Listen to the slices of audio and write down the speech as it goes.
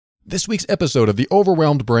This week's episode of The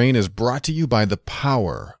Overwhelmed Brain is brought to you by the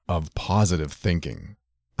power of positive thinking.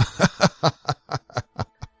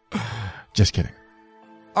 Just kidding.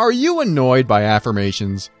 Are you annoyed by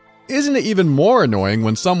affirmations? Isn't it even more annoying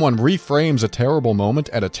when someone reframes a terrible moment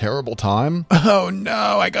at a terrible time? Oh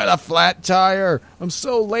no, I got a flat tire. I'm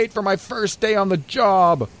so late for my first day on the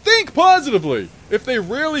job. Think positively. If they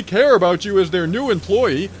really care about you as their new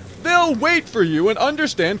employee, they'll wait for you and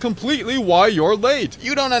understand completely why you're late.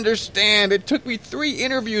 You don't understand. It took me 3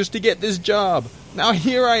 interviews to get this job. Now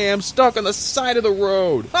here I am stuck on the side of the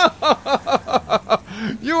road.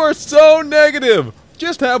 You are so negative.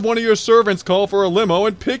 Just have one of your servants call for a limo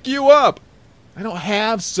and pick you up. I don't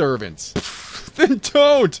have servants. Then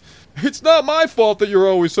don't. It's not my fault that you're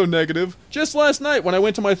always so negative. Just last night when I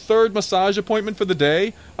went to my 3rd massage appointment for the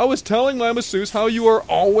day, I was telling my masseuse how you are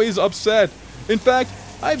always upset. In fact,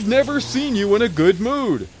 I've never seen you in a good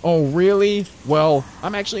mood. Oh, really? Well,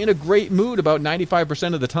 I'm actually in a great mood about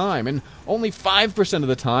 95% of the time, and only 5% of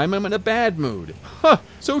the time I'm in a bad mood. Huh,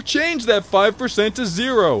 so change that 5% to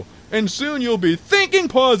 0, and soon you'll be thinking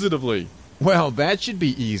positively. Well, that should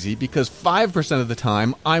be easy, because 5% of the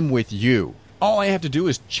time I'm with you. All I have to do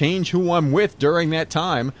is change who I'm with during that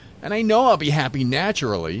time, and I know I'll be happy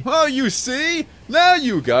naturally. Oh, you see? Now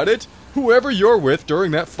you got it. Whoever you're with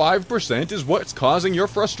during that 5% is what's causing your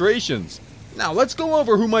frustrations. Now, let's go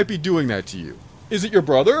over who might be doing that to you. Is it your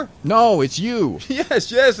brother? No, it's you.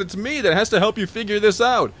 Yes, it's me that has to help you figure this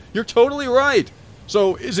out. You're totally right.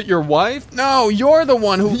 So, is it your wife? No, you're the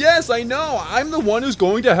one who... Yes, I know. I'm the one who's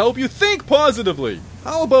going to help you think positively.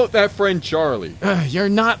 How about that friend Charlie? You're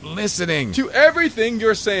not listening. To everything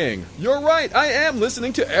you're saying. You're right, I am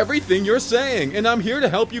listening to everything you're saying, and I'm here to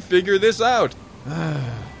help you figure this out.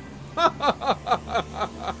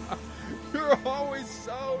 You're always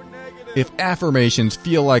so negative. If affirmations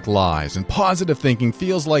feel like lies and positive thinking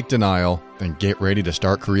feels like denial, then get ready to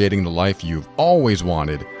start creating the life you've always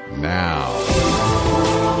wanted now.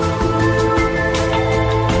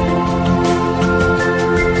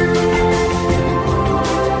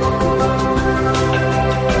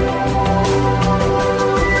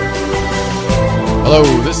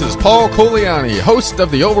 Hello, this is Paul Coliani, host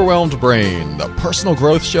of The Overwhelmed Brain, the personal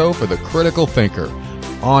growth show for the critical thinker.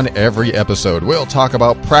 On every episode, we'll talk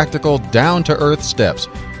about practical, down-to-earth steps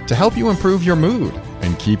to help you improve your mood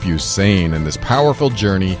and keep you sane in this powerful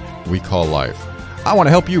journey we call life. I want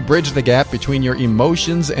to help you bridge the gap between your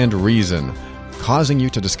emotions and reason, causing you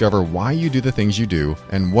to discover why you do the things you do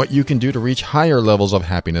and what you can do to reach higher levels of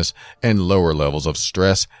happiness and lower levels of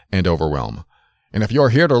stress and overwhelm. And if you're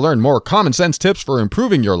here to learn more common sense tips for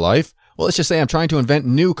improving your life, well, let's just say I'm trying to invent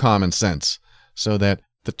new common sense so that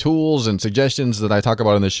the tools and suggestions that I talk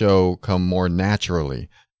about in the show come more naturally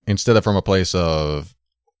instead of from a place of,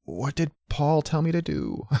 what did Paul tell me to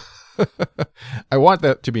do? I want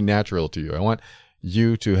that to be natural to you. I want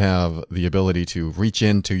you to have the ability to reach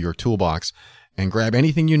into your toolbox and grab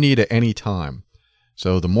anything you need at any time.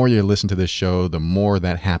 So the more you listen to this show, the more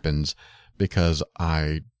that happens, because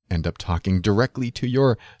I end up talking directly to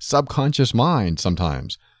your subconscious mind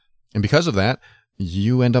sometimes. And because of that,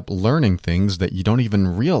 you end up learning things that you don't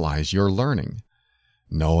even realize you're learning.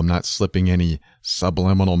 No, I'm not slipping any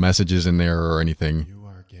subliminal messages in there or anything. You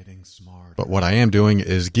are getting smarter. But what I am doing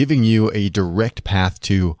is giving you a direct path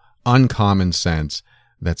to uncommon sense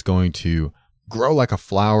that's going to grow like a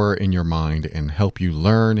flower in your mind and help you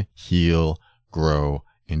learn, heal, grow,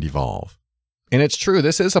 and evolve. And it's true,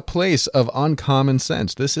 this is a place of uncommon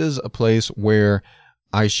sense. This is a place where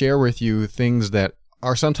I share with you things that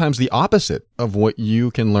are sometimes the opposite of what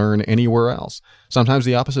you can learn anywhere else. Sometimes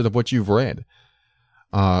the opposite of what you've read.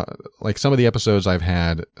 Like some of the episodes I've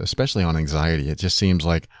had, especially on anxiety, it just seems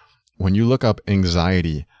like when you look up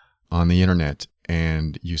anxiety on the internet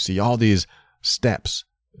and you see all these steps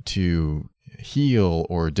to heal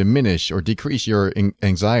or diminish or decrease your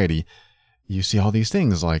anxiety, you see all these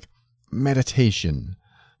things like meditation,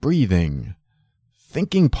 breathing,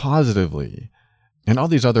 thinking positively, and all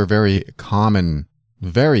these other very common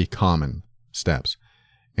steps.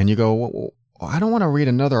 And you go, well, I don't want to read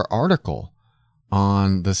another article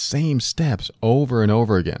on the same steps over and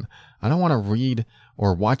over again. I don't want to read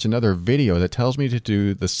or watch another video that tells me to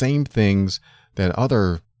do the same things that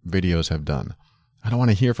other videos have done. I don't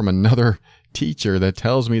want to hear from another teacher that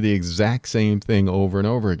tells me the exact same thing over and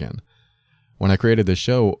over again. When I created this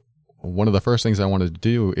show, one of the first things I wanted to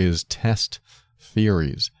do is test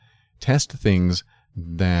theories, test things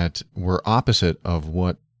that were opposite of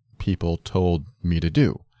what people told me to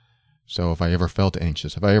do. So if I ever felt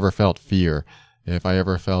anxious, if I ever felt fear, if I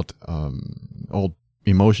ever felt old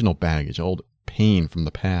emotional baggage, old pain from the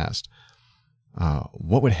past,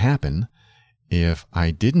 what would happen if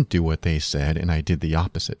I didn't do what they said and I did the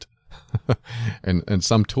opposite? And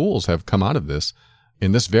some tools have come out of this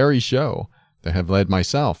in this very show that have led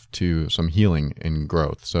myself to some healing and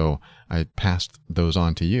growth. So I passed those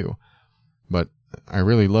on to you. But I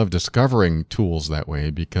really love discovering tools that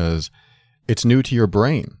way because it's new to your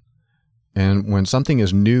brain. And when something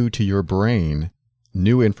is new to your brain,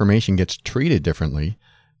 new information gets treated differently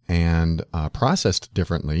and processed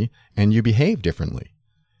differently, and you behave differently.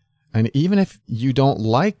 And even if you don't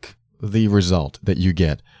like the result that you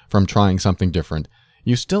get from trying something different,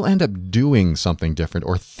 you still end up doing something different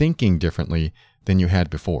or thinking differently than you had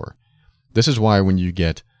before. This is why when you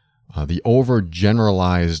get the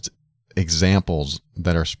overgeneralized examples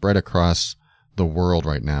that are spread across the world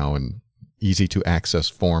right now in easy to access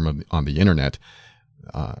form on the internet,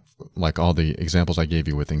 like all the examples I gave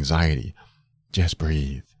you with anxiety, just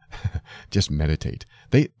breathe, just meditate.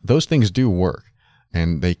 Those things do work,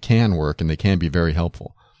 and they can work, and they can be very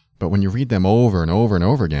helpful. But when you read them over and over and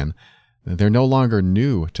over again, they're no longer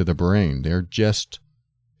new to the brain. They're just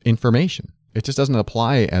information. It just doesn't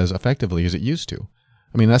apply as effectively as it used to.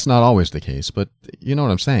 I mean, that's not always the case, but you know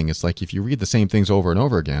what I'm saying. It's like if you read the same things over and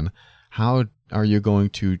over again, how are you going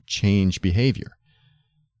to change behavior?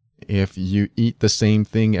 If you eat the same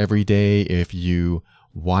thing every day, if you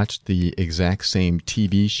watch the exact same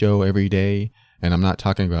TV show every day, and I'm not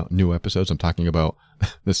talking about new episodes, I'm talking about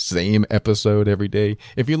the same episode every day.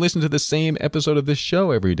 If you listen to the same episode of this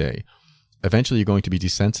show every day, eventually you're going to be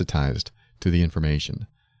desensitized to the information,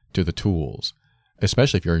 to the tools,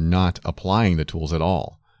 especially if you're not applying the tools at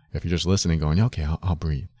all. If you're just listening going, okay, I'll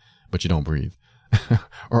breathe, but you don't breathe.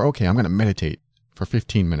 Or, okay, I'm going to meditate for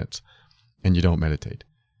 15 minutes, and you don't meditate.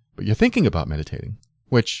 But you're thinking about meditating,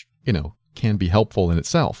 which, can be helpful in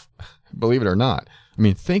itself, believe it or not. I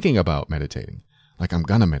mean, thinking about meditating, like I'm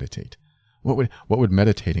going to meditate. What would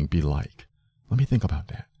meditating be like? Let me think about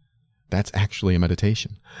that. That's actually a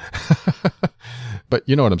meditation. But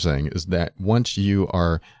you know what I'm saying is that once you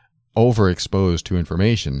are overexposed to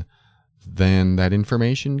information, then that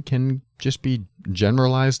information can just be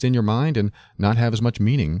generalized in your mind and not have as much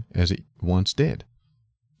meaning as it once did.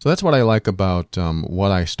 So that's what I like about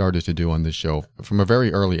what I started to do on this show from a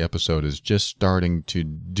very early episode, is just starting to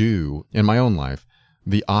do in my own life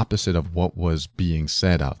the opposite of what was being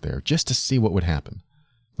said out there, just to see what would happen.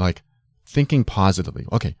 Like thinking positively.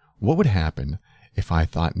 Okay, what would happen if I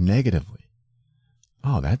thought negatively?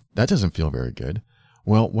 Oh, that doesn't feel very good.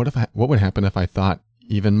 Well, what would happen if I thought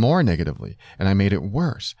even more negatively and I made it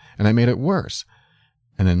worse and I made it worse?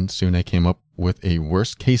 And then soon I came up with a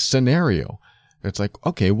worst case scenario. It's like,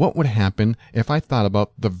 okay, what would happen if I thought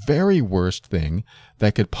about the very worst thing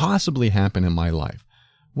that could possibly happen in my life?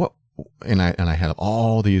 And I had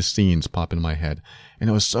all these scenes pop in my head, and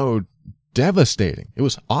it was so devastating. It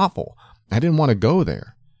was awful. I didn't want to go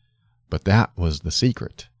there. But that was the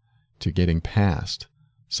secret to getting past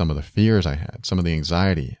some of the fears I had, some of the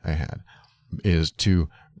anxiety I had, is to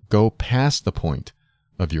go past the point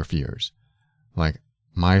of your fears. Like,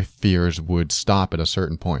 my fears would stop at a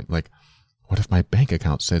certain point. Like, what if my bank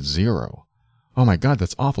account said 0? Oh my God,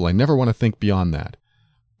 that's awful. I never want to think beyond that.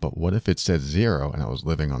 But what if it said 0 and I was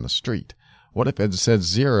living on the street? What if it said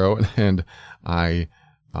 0 and I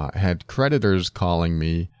had creditors calling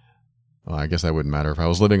me? Well, I guess that wouldn't matter if I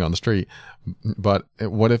was living on the street. But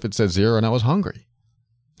what if it said 0 and I was hungry?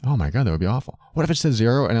 Oh my God, that would be awful. What if it said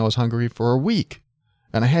 0 and I was hungry for a week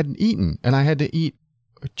and I hadn't eaten and I had to eat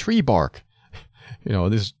tree bark?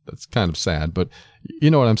 That's kind of sad, but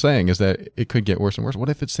you know what I'm saying is that it could get worse and worse. What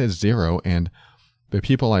if it says 0 and the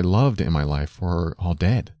people I loved in my life were all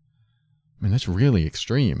dead? I mean, that's really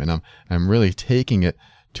extreme, and I'm really taking it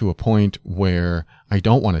to a point where I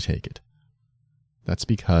don't want to take it. That's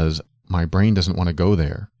because my brain doesn't want to go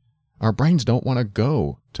there. Our brains don't want to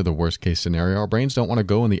go to the worst case scenario. Our brains don't want to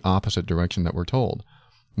go in the opposite direction that we're told.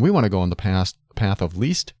 We want to go on the path of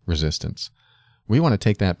least resistance. We want to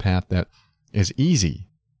take that path that is easy.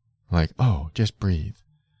 Like, oh, just breathe.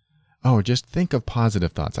 Oh, just think of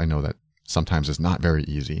positive thoughts. I know that sometimes is not very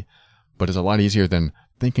easy, but it's a lot easier than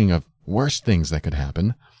thinking of worse things that could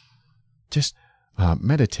happen. Just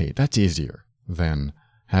meditate. That's easier than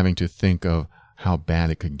having to think of how bad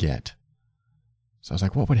it could get. So I was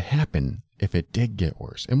like, what would happen if it did get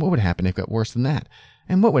worse? And what would happen if it got worse than that?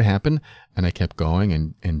 And what would happen? And I kept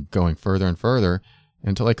going and going further and further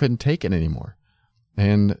until I couldn't take it anymore.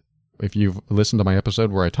 And if you've listened to my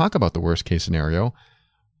episode where I talk about the worst case scenario,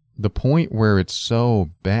 the point where it's so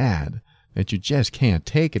bad that you just can't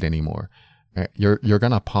take it anymore, you're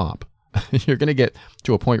going to pop. You're going to get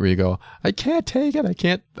to a point where you go, I can't take it.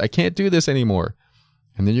 I can't do this anymore.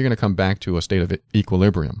 And then you're going to come back to a state of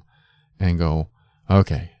equilibrium and go,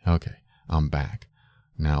 okay, I'm back.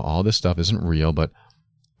 Now, all this stuff isn't real, but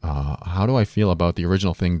how do I feel about the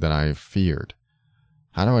original thing that I feared?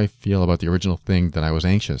 How do I feel about the original thing that I was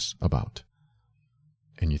anxious about?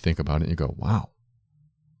 And you think about it and you go, wow,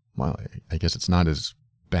 well, I guess it's not as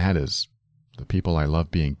bad as the people I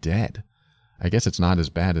love being dead. I guess it's not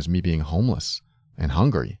as bad as me being homeless and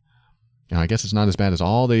hungry. I guess it's not as bad as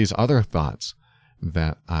all these other thoughts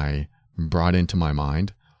that I brought into my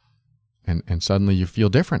mind. And suddenly you feel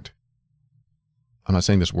different. I'm not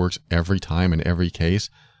saying this works every time in every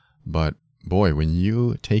case, but boy, when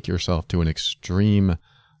you take yourself to an extreme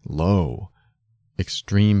low,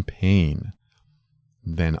 extreme pain,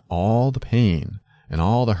 then all the pain and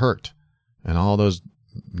all the hurt and all those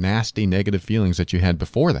nasty negative feelings that you had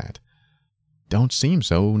before that don't seem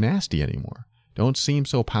so nasty anymore, don't seem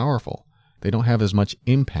so powerful. They don't have as much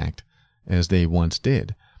impact as they once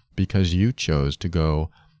did because you chose to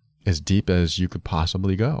go as deep as you could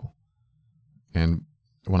possibly go. And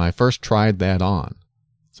when I first tried that on,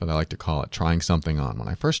 that's what I like to call it, trying something on. When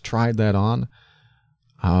I first tried that on,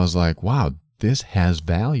 I was like, wow, this has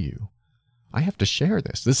value. I have to share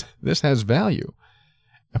this. This has value.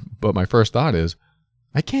 But my first thought is,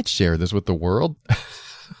 I can't share this with the world.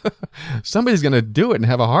 Somebody's going to do it and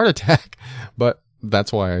have a heart attack. But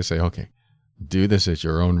that's why I say, okay, do this at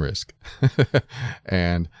your own risk.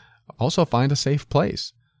 And also find a safe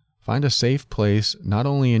place. Find a safe place, not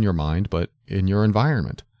only in your mind, but in your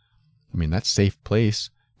environment. I mean, that safe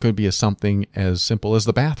place could be something as simple as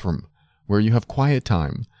the bathroom, where you have quiet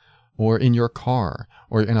time, or in your car,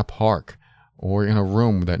 or in a park, or in a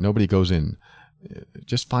room that nobody goes in.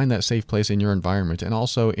 Just find that safe place in your environment and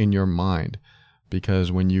also in your mind.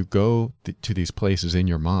 Because when you go to these places in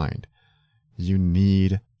your mind, you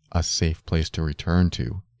need a safe place to return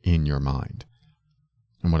to in your mind.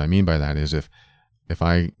 And what I mean by that is if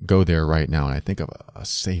I go there right now and I think of a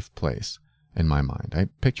safe place in my mind, I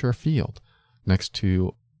picture a field next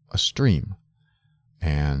to a stream,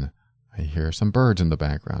 and I hear some birds in the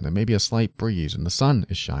background and maybe a slight breeze and the sun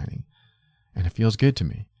is shining, and it feels good to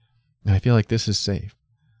me. And I feel like this is safe.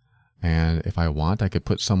 And if I want, I could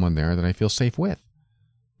put someone there that I feel safe with.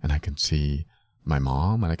 And I can see my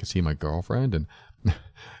mom and I can see my girlfriend, and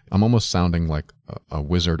I'm almost sounding like a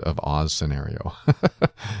Wizard of Oz scenario.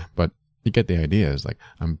 But you get the idea. Is like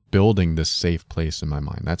I'm building this safe place in my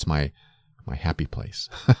mind. That's my happy place,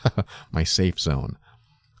 my safe zone.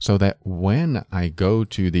 So that when I go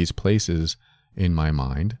to these places in my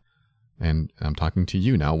mind, and I'm talking to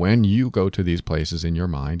you now, when you go to these places in your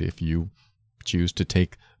mind, if you choose to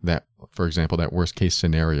take that, for example, that worst case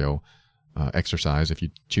scenario exercise, if you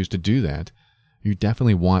choose to do that, you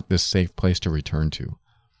definitely want this safe place to return to,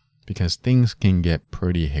 because things can get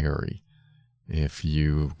pretty hairy if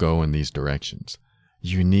you go in these directions.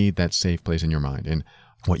 You need that safe place in your mind. And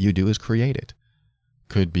what you do is create it.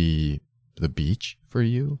 Could be the beach for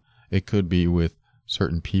you. It could be with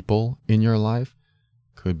certain people in your life.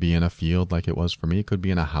 Could be in a field like it was for me. It could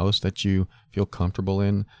be in a house that you feel comfortable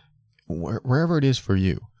in. Wherever it is for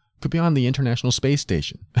you. It could be on the International Space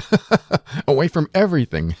Station. Away from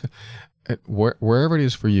everything. Wherever it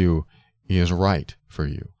is for you is right for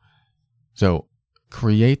you. So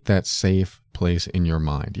create that safe place in your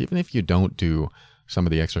mind, even if you don't do some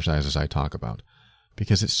of the exercises I talk about,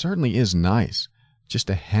 because it certainly is nice just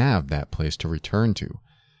to have that place to return to,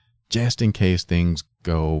 just in case things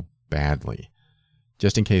go badly,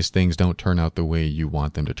 just in case things don't turn out the way you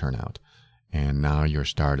want them to turn out, and now you're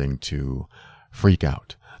starting to freak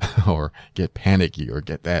out or get panicky or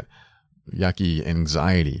get that yucky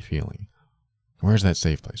anxiety feeling. Where's that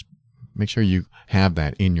safe place? Make sure you have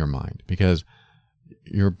that in your mind, because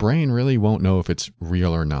your brain really won't know if it's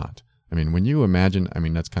real or not. I mean, when you imagine,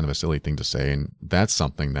 that's kind of a silly thing to say, and that's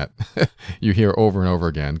something that you hear over and over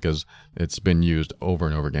again because it's been used over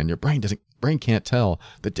and over again. Your brain can't tell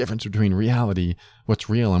the difference between reality, what's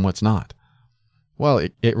real and what's not. Well,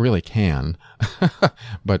 it really can,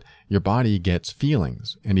 but your body gets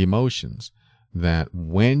feelings and emotions that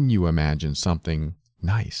when you imagine something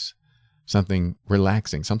nice, something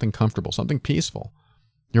relaxing, something comfortable, something peaceful,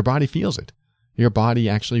 your body feels it. Your body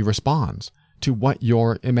actually responds to what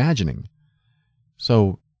you're imagining.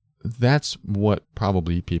 So that's what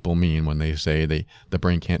probably people mean when they say the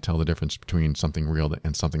brain can't tell the difference between something real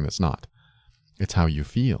and something that's not. It's how you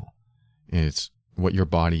feel. It's what your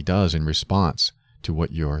body does in response to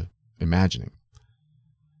what you're imagining.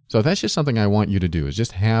 So that's just something I want you to do, is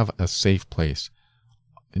just have a safe place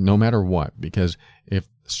no matter what, because if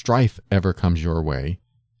strife ever comes your way,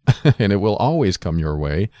 and it will always come your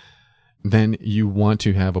way, then you want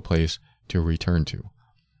to have a place to return to.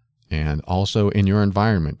 And also in your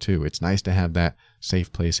environment too. It's nice to have that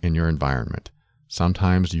safe place in your environment.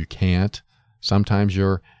 Sometimes you can't. Sometimes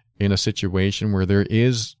you're in a situation where there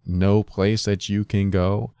is no place that you can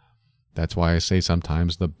go. That's why I say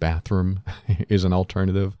sometimes the bathroom is an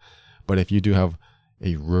alternative. But if you do have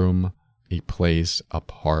a room, a place, a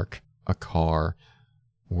park, a car,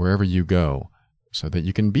 wherever you go, so that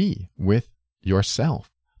you can be with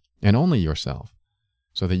yourself and only yourself,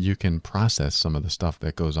 so that you can process some of the stuff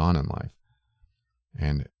that goes on in life.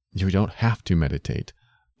 And you don't have to meditate,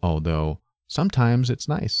 although sometimes it's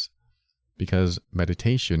nice, because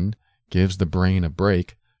meditation gives the brain a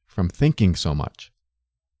break from thinking so much.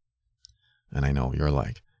 And I know you're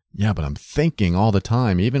like, yeah, but I'm thinking all the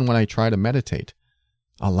time, even when I try to meditate.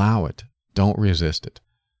 Allow it. Don't resist it.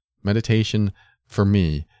 Meditation, for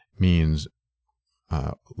me, means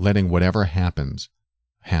letting whatever happens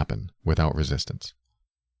happen without resistance.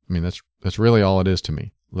 I mean, that's really all it is to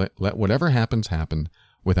me. Let whatever happens happen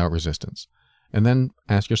without resistance. And then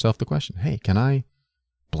ask yourself the question, hey, can I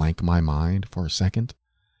blank my mind for a second?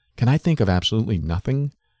 Can I think of absolutely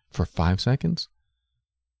nothing for 5 seconds?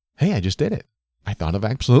 Hey, I just did it. I thought of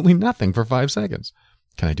absolutely nothing for 5 seconds.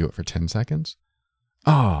 Can I do it for 10 seconds?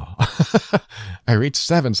 Oh, I reached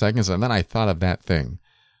 7 seconds and then I thought of that thing.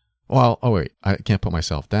 Well, oh wait, I can't put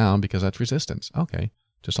myself down because that's resistance. Okay,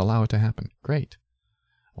 just allow it to happen. Great.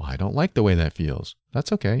 Well, I don't like the way that feels.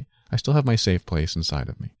 That's okay. I still have my safe place inside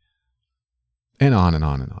of me. And on and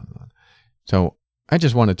on and on and on. So I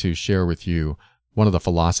just wanted to share with you one of the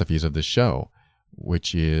philosophies of this show,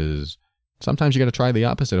 which is sometimes you got to try the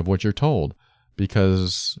opposite of what you're told,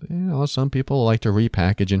 because some people like to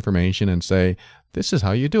repackage information and say, this is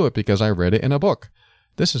how you do it because I read it in a book.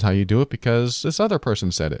 This is how you do it because this other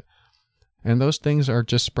person said it. And those things are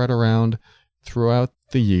just spread around throughout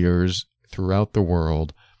the years, throughout the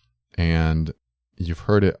world, and you've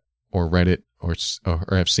heard it or read it or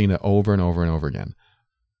have seen it over and over and over again.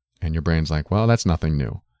 And your brain's like, well, that's nothing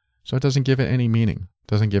new. So it doesn't give it any meaning,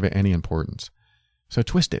 doesn't give it any importance. So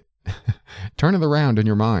twist it, turn it around in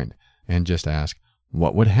your mind, and just ask,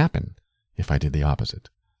 what would happen if I did the opposite?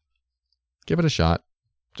 Give it a shot.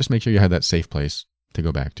 Just make sure you have that safe place to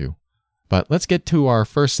go back to. But let's get to our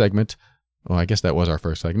first segment. Well, I guess that was our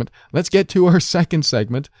first segment. Let's get to our second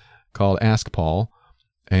segment called Ask Paul.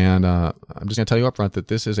 And I'm just going to tell you up front that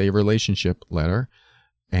this is a relationship letter.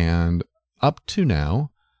 And up to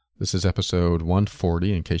now, this is episode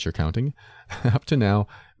 140 in case you're counting. Up to now,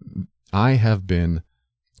 I have been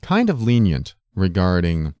kind of lenient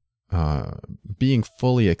regarding being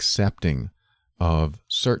fully accepting of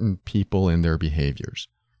certain people and their behaviors.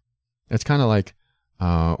 It's kind of like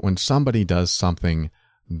when somebody does something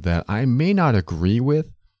that I may not agree with,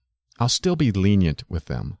 I'll still be lenient with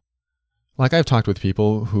them. Like I've talked with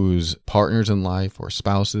people whose partners in life or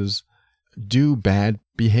spouses do bad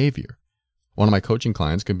behavior. One of my coaching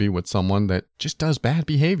clients could be with someone that just does bad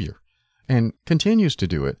behavior and continues to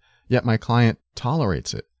do it, yet my client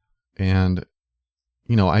tolerates it. And,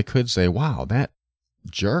 I could say, wow, that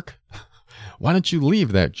jerk, why don't you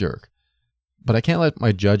leave that jerk? But I can't let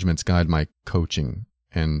my judgments guide my coaching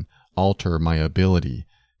and alter my ability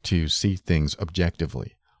to see things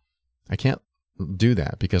objectively. I can't do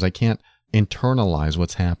that because I can't internalize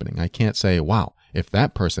what's happening. I can't say, wow, if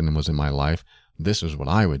that person was in my life, this is what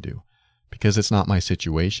I would do. Because it's not my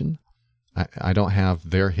situation. I don't have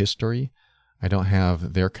their history. I don't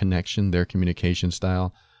have their connection, their communication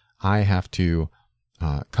style. I have to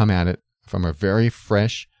come at it from a very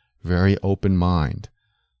fresh, very open mind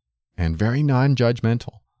and very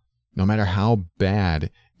non-judgmental, no matter how bad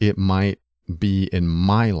it might be in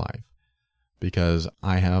my life, because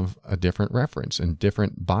I have a different reference and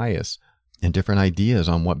different bias and different ideas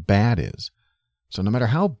on what bad is. So no matter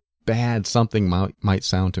how bad something might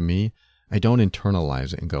sound to me, I don't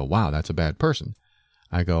internalize it and go, wow, that's a bad person.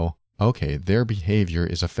 I go, okay, their behavior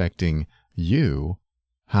is affecting you.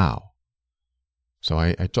 How? So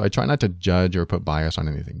I try not to judge or put bias on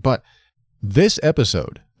anything. But this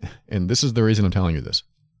episode, and this is the reason I'm telling you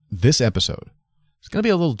this episode is going to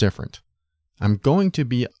be a little different. I'm going to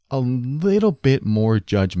be a little bit more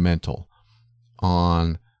judgmental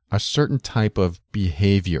on a certain type of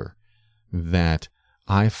behavior that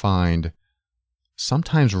I find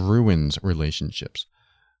sometimes ruins relationships.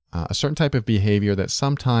 A certain type of behavior that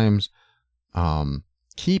sometimes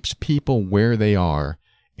keeps people where they are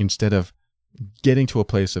instead of getting to a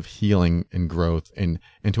place of healing and growth and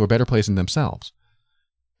to a better place in themselves.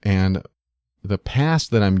 And the pass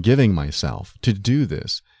that I'm giving myself to do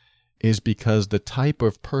this is because the type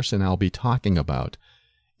of person I'll be talking about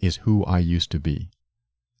is who I used to be.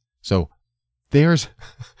 So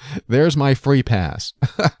there's my free pass.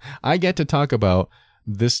 I get to talk about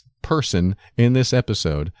this person in this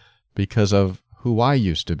episode because of who I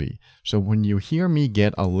used to be. So when you hear me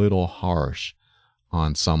get a little harsh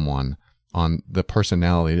on someone, on the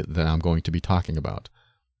personality that I'm going to be talking about,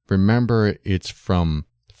 remember it's from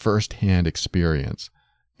firsthand experience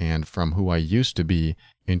and from who I used to be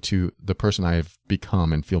into the person I've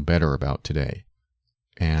become and feel better about today.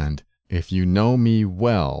 And if you know me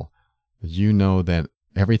well, you know that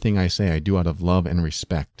everything I say I do out of love and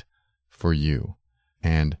respect for you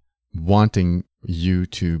and wanting you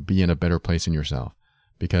to be in a better place in yourself,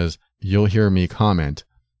 because you'll hear me comment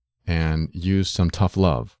and use some tough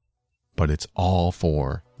love, but it's all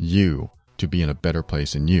for you to be in a better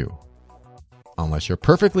place in you. Unless you're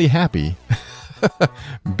perfectly happy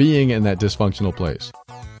being in that dysfunctional place.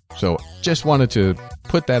 So just wanted to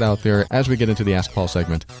put that out there as we get into the Ask Paul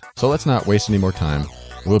segment. So let's not waste any more time.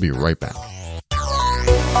 We'll be right back.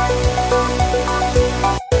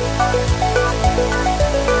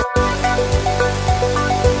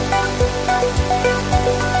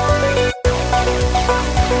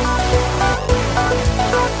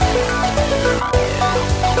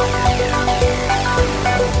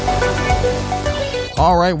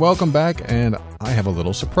 All right, welcome back, and I have a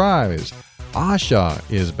little surprise. Asha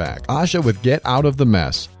is back. Asha with Get Out of the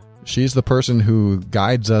Mess. She's the person who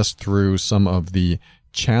guides us through some of the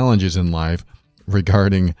challenges in life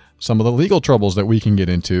regarding some of the legal troubles that we can get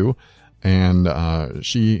into, and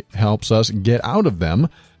she helps us get out of them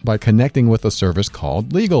by connecting with a service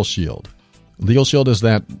called Legal Shield. Legal Shield is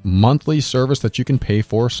that monthly service that you can pay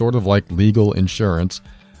for, sort of like legal insurance,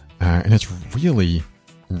 and it's really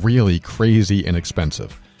crazy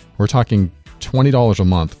inexpensive. We're talking $20 a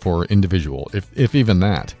month for individual, if even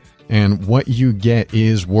that. And what you get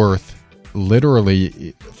is worth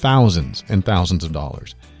literally thousands and thousands of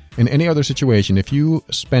dollars. In any other situation, if you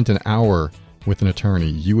spent an hour with an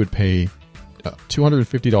attorney, you would pay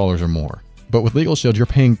 $250 or more. But with Legal Shield, you're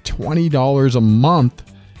paying $20 a month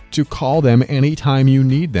to call them anytime you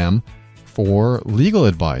need them for legal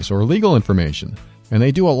advice or legal information. And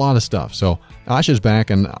they do a lot of stuff. So Asha's back,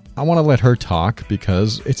 and I want to let her talk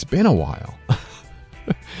because it's been a while.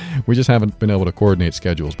 We just haven't been able to coordinate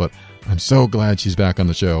schedules, but I'm so glad she's back on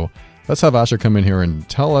the show. Let's have Asha come in here and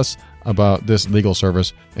tell us about this legal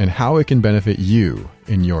service and how it can benefit you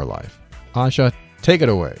in your life. Asha, take it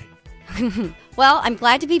away. Well, I'm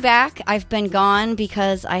glad to be back. I've been gone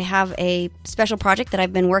because I have a special project that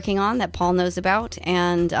I've been working on that Paul knows about,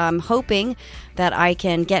 and I'm hoping that I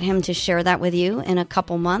can get him to share that with you in a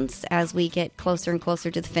couple months as we get closer and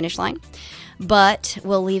closer to the finish line. But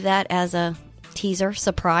we'll leave that as a teaser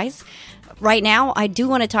surprise. Right now, I do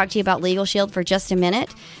want to talk to you about Legal Shield for just a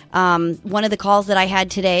minute. One of the calls that I had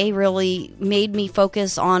today really made me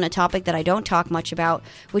focus on a topic that I don't talk much about,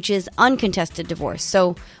 which is uncontested divorce.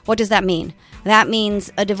 So what does that mean? That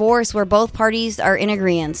means a divorce where both parties are in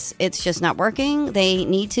agreement. It's just not working. They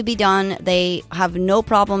need to be done. They have no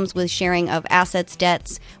problems with sharing of assets,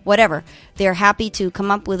 debts, whatever. They're happy to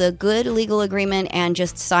come up with a good legal agreement and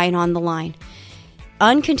just sign on the line.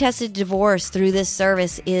 Uncontested divorce through this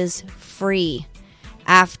service is free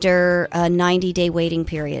after a 90-day waiting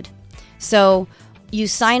period. So you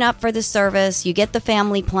sign up for the service, you get the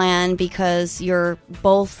family plan because you're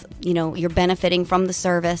both, you're benefiting from the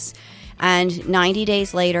service. And 90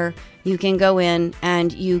 days later, you can go in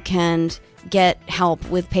and you can get help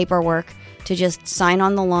with paperwork to just sign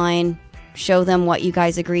on the line, show them what you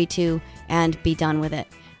guys agreed to, and be done with it.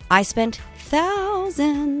 I spent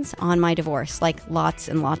thousands on my divorce, like lots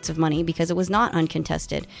and lots of money, because it was not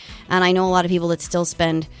uncontested. And I know a lot of people that still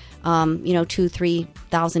spend,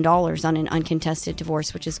 $2,000-$3,000 on an uncontested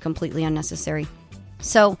divorce, which is completely unnecessary.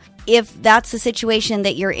 So if that's the situation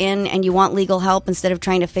that you're in and you want legal help instead of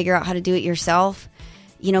trying to figure out how to do it yourself,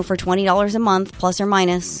 for $20 a month, plus or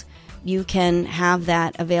minus, you can have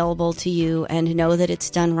that available to you and know that it's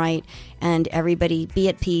done right, and everybody be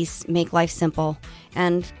at peace, make life simple.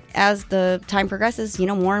 And as the time progresses,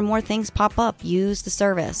 more and more things pop up. Use the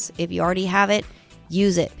service. If you already have it,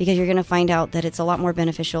 use it, because you're going to find out that it's a lot more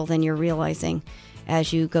beneficial than you're realizing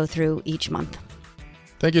as you go through each month.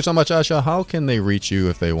 Thank you so much, Asha. How can they reach you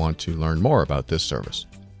if they want to learn more about this service?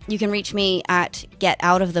 You can reach me at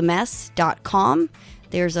getoutofthemess.com.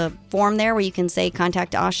 There's a form there where you can say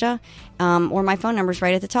contact Asha, or my phone number is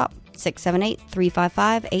right at the top,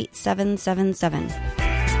 678-355-8777.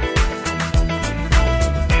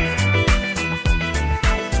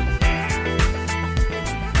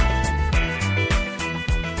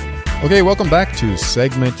 Okay, welcome back to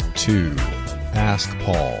segment 2, Ask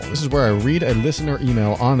Paul. This is where I read a listener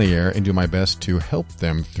email on the air and do my best to help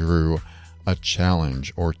them through a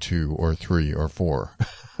challenge or 2 or 3 or 4.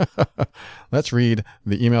 Let's read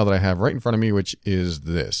the email that I have right in front of me, which is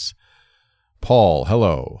this. Paul,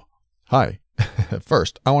 hello. Hi.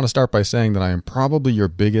 First, I want to start by saying that I am probably your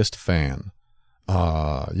biggest fan.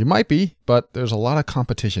 You might be, but there's a lot of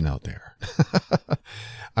competition out there.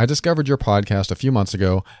 I discovered your podcast a few months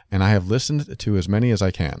ago, and I have listened to as many as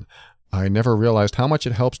I can. I never realized how much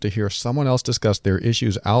it helps to hear someone else discuss their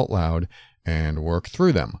issues out loud and work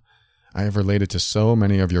through them. I have related to so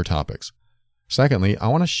many of your topics. Secondly, I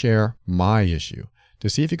want to share my issue to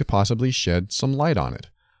see if you could possibly shed some light on it.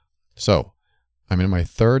 So, I'm in my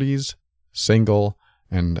 30s, single,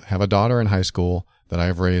 and have a daughter in high school that I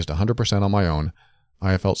have raised 100% on my own.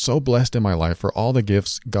 I have felt so blessed in my life for all the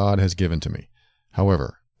gifts God has given to me.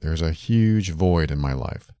 However, there's a huge void in my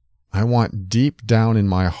life. I want deep down in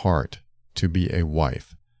my heart to be a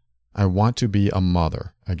wife. I want to be a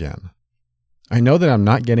mother again. I know that I'm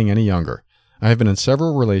not getting any younger. I have been in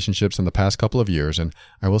several relationships in the past couple of years, and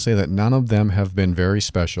I will say that none of them have been very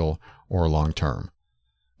special or long-term.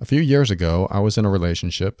 A few years ago, I was in a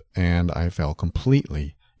relationship, and I fell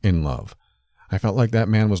completely in love. I felt like that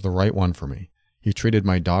man was the right one for me. He treated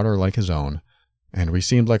my daughter like his own, and we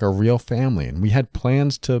seemed like a real family, and we had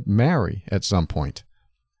plans to marry at some point.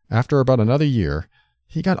 After about another year,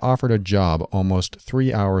 he got offered a job almost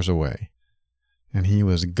 3 hours away, and he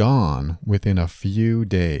was gone within a few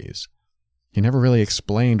days. He never really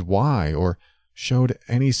explained why or showed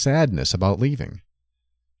any sadness about leaving.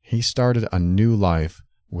 He started a new life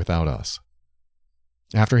without us.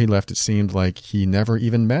 After he left, it seemed like he never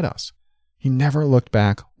even met us. He never looked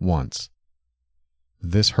back once.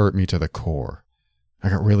 This hurt me to the core. I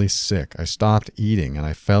got really sick. I stopped eating and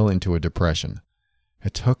I fell into a depression.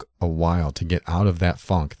 It took a while to get out of that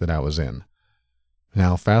funk that I was in.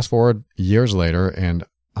 Now, fast forward years later, and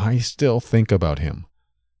I still think about him.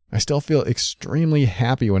 I still feel extremely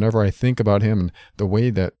happy whenever I think about him and the way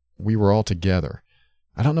that we were all together.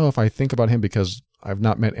 I don't know if I think about him because I've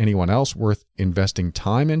not met anyone else worth investing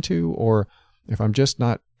time into, or if I'm just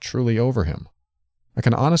not truly over him. I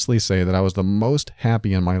can honestly say that I was the most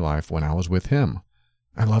happy in my life when I was with him.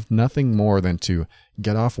 I loved nothing more than to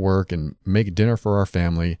get off work and make dinner for our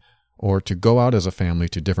family, or to go out as a family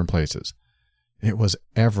to different places. It was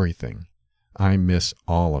everything. I miss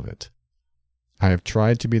all of it. I have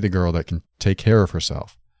tried to be the girl that can take care of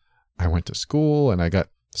herself. I went to school and I got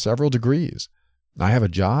several degrees. I have a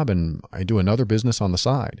job and I do another business on the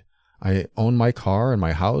side. I own my car and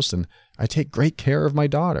my house, and I take great care of my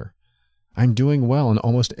daughter. I'm doing well in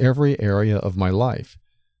almost every area of my life.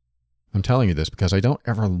 I'm telling you this because I don't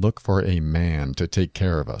ever look for a man to take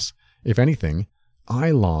care of us. If anything, I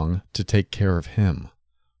long to take care of him.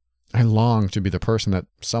 I long to be the person that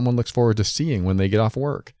someone looks forward to seeing when they get off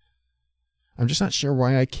work. I'm just not sure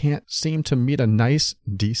why I can't seem to meet a nice,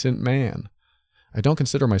 decent man. I don't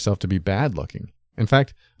consider myself to be bad looking. In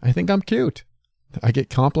fact, I think I'm cute. I get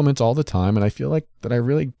compliments all the time, and I feel like that I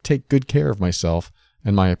really take good care of myself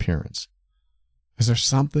and my appearance. Is there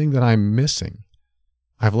something that I'm missing?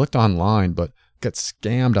 I've looked online, but got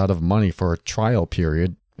scammed out of money for a trial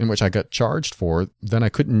period in which I got charged for. Then I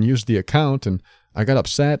couldn't use the account, and I got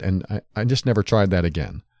upset, and I just never tried that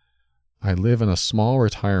again. I live in a small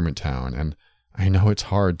retirement town, and I know it's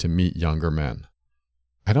hard to meet younger men.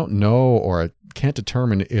 I don't know, or I can't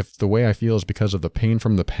determine if the way I feel is because of the pain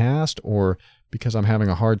from the past or because I'm having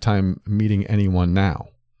a hard time meeting anyone now.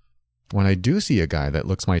 When I do see a guy that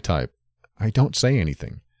looks my type, I don't say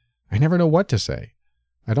anything. I never know what to say.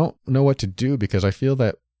 I don't know what to do because I feel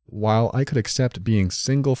that while I could accept being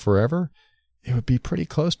single forever, it would be pretty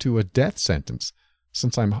close to a death sentence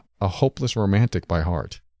since I'm a hopeless romantic by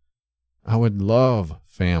heart. I would love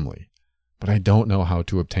family, but I don't know how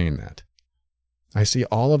to obtain that. I see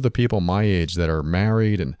all of the people my age that are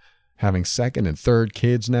married and having second and third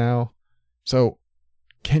kids now. So,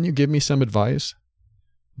 can you give me some advice?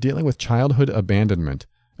 Dealing with childhood abandonment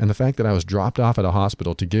and the fact that I was dropped off at a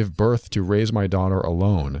hospital to give birth to raise my daughter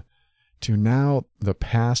alone, to now the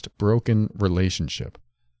past broken relationship,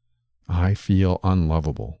 I feel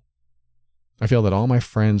unlovable. I feel that all my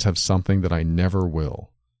friends have something that I never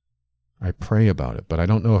will. I pray about it, but I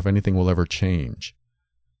don't know if anything will ever change.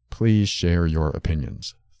 Please share your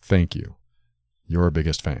opinions. Thank you. Your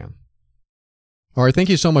biggest fan. All right, thank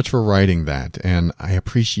you so much for writing that, and I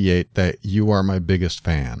appreciate that you are my biggest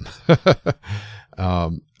fan.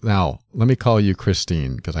 Now, let me call you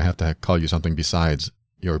Christine, because I have to call you something besides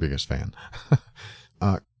your biggest fan.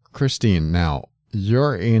 Christine, now,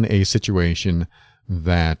 you're in a situation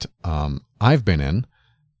that I've been in,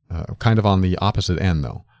 kind of on the opposite end,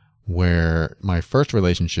 though, where my first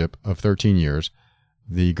relationship of 13 years,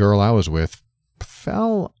 the girl I was with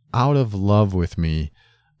fell out of love with me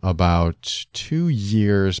about 2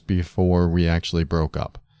 years before we actually broke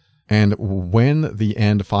up. And when the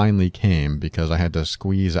end finally came, because I had to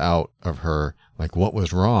squeeze out of her, like, what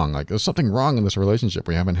was wrong? Like, there's something wrong in this relationship.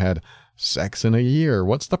 We haven't had sex in a year.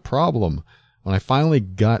 What's the problem? When I finally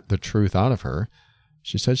got the truth out of her,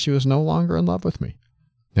 she said she was no longer in love with me.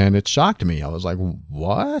 And it shocked me. I was like,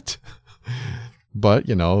 what? But,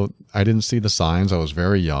 I didn't see the signs. I was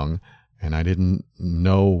very young, and I didn't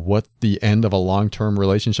know what the end of a long-term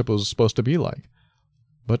relationship was supposed to be like.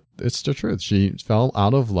 But it's the truth. She fell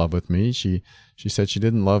out of love with me. She said she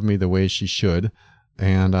didn't love me the way she should.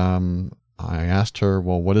 And I asked her,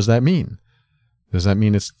 well, what does that mean? Does that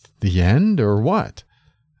mean it's the end or what?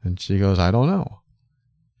 And she goes, I don't know.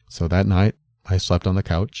 So that night, I slept on the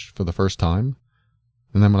couch for the first time.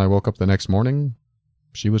 And then when I woke up the next morning,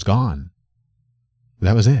 she was gone.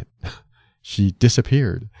 That was it. She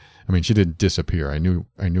disappeared. I mean, she didn't disappear. I knew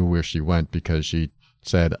where she went because she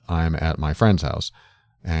said, I'm at my friend's house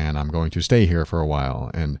and I'm going to stay here for a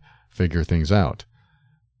while and figure things out.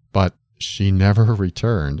 But she never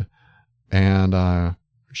returned, and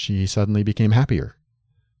she suddenly became happier.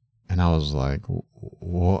 And I was like,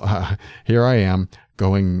 here I am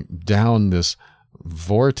going down this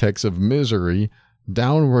vortex of misery,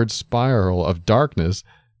 downward spiral of darkness,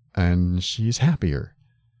 and she's happier.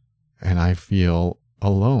 And I feel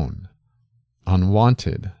alone,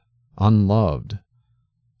 unwanted, unloved.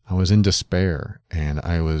 I was in despair, and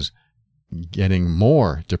I was getting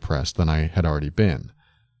more depressed than I had already been,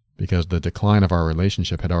 because the decline of our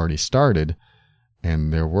relationship had already started,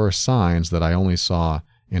 and there were signs that I only saw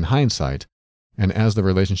in hindsight. And as the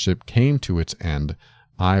relationship came to its end,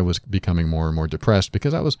 I was becoming more and more depressed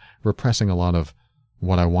because I was repressing a lot of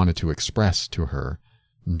what I wanted to express to her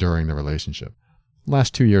during the relationship.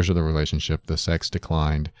 Last 2 years of the relationship, the sex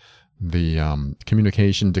declined, the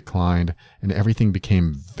communication declined, and everything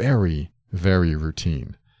became very, very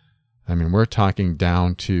routine. I mean, we're talking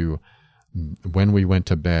down to when we went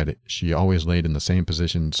to bed, she always laid in the same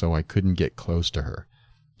position so I couldn't get close to her.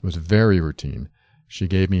 It was very routine. She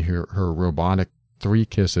gave me her robotic 3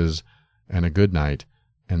 kisses and a good night,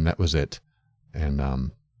 and that was it.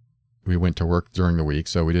 And we went to work during the week,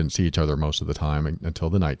 so we didn't see each other most of the time until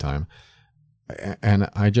the nighttime. And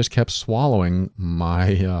I just kept swallowing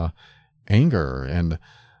my anger. And,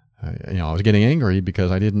 I was getting angry because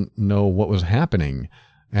I didn't know what was happening.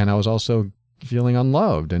 And I was also feeling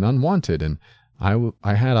unloved and unwanted. And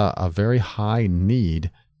I had a very high need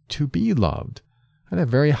to be loved. I had a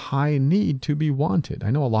very high need to be wanted.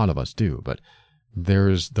 I know a lot of us do, but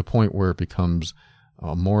there's the point where it becomes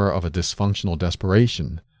more of a dysfunctional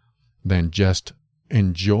desperation than just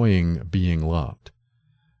enjoying being loved.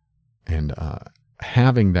 And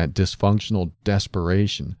having that dysfunctional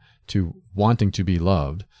desperation to wanting to be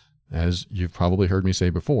loved, as you've probably heard me say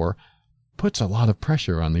before, puts a lot of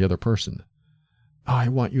pressure on the other person. I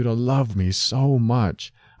want you to love me so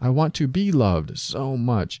much. I want to be loved so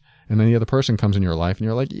much. And then the other person comes in your life and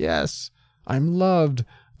you're like, yes, I'm loved.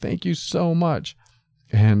 Thank you so much.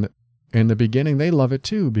 And in the beginning, they love it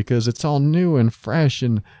too because it's all new and fresh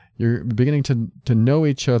and you're beginning to know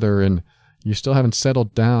each other and you still haven't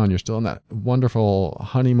settled down. You're still in that wonderful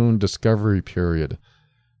honeymoon discovery period.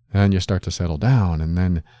 And you start to settle down. And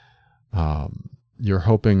then you're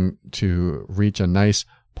hoping to reach a nice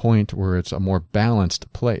point where it's a more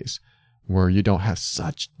balanced place, where you don't have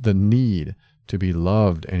such the need to be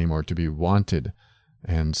loved anymore, to be wanted,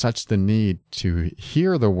 and such the need to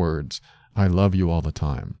hear the words, I love you all the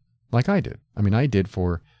time, like I did. I mean, I did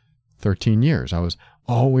for 13 years. I was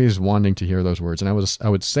always wanting to hear those words, and I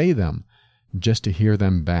would say them just to hear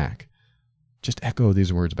them back. Just echo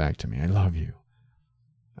these words back to me. I love you.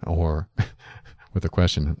 Or with a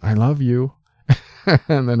question, I love you.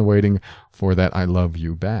 And then waiting for that I love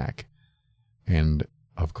you back. And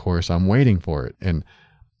of course, I'm waiting for it. And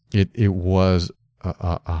it was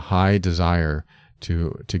a high desire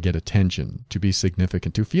to get attention, to be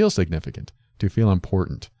significant, to feel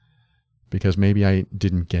important. Because maybe I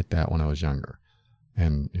didn't get that when I was younger.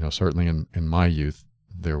 And, certainly in my youth,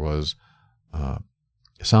 there was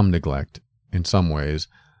some neglect in some ways,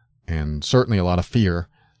 and certainly a lot of fear.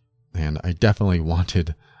 And I definitely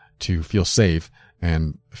wanted to feel safe,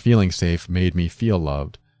 and feeling safe made me feel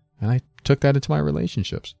loved. And I took that into my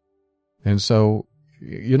relationships. And so,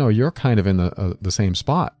 you're kind of in the same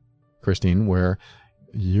spot, Christine, where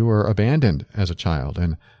you were abandoned as a child.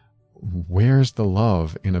 And where's the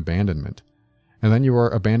love in abandonment? And then you were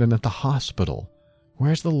abandoned at the hospital.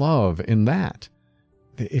 Where's the love in that?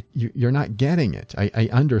 You're not getting it. I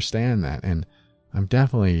understand that. And I'm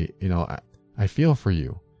definitely, I I feel for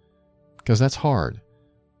you. Because that's hard.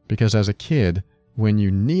 Because as a kid, when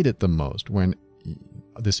you need it the most, when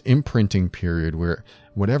this imprinting period where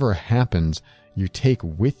whatever happens, you take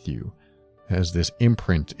with you as this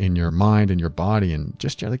imprint in your mind and your body and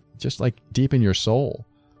just like deep in your soul,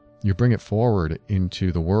 you bring it forward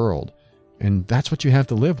into the world. And that's what you have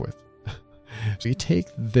to live with. So you take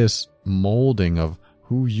this molding of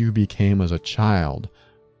who you became as a child,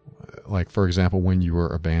 like, for example, when you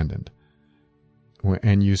were abandoned,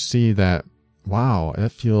 and you see that, wow,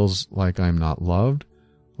 it feels like I'm not loved,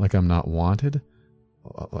 like I'm not wanted,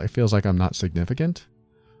 it feels like I'm not significant,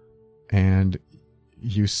 and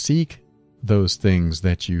you seek those things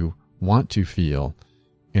that you want to feel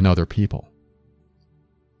in other people.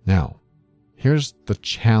 Now, here's the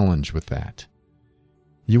challenge with that.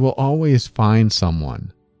 You will always find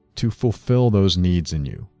someone to fulfill those needs in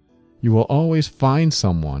you. You will always find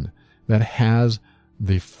someone that has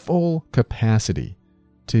the full capacity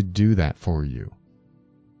to do that for you.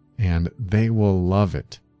 And they will love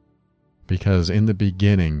it. Because in the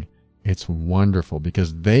beginning, it's wonderful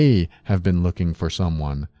because they have been looking for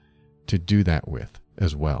someone to do that with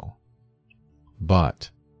as well. But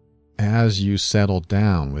as you settle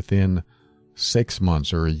down within 6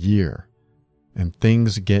 months or a year, and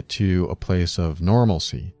things get to a place of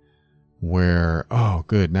normalcy where, oh,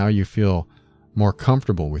 good, now you feel more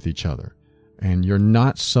comfortable with each other, and you're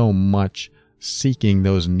not so much seeking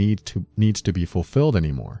those needs to be fulfilled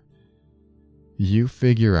anymore. You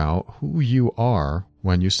figure out who you are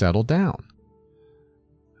when you settle down.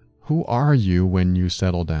 Who are you when you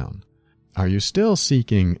settle down? Are you still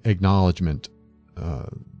seeking acknowledgement?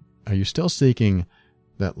 Are you still seeking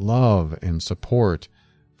that love and support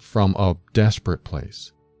from a desperate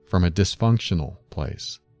place, from a dysfunctional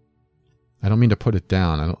place? I don't mean to put it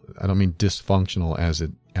down. I don't mean dysfunctional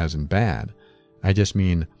as in bad. I just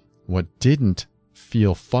mean what didn't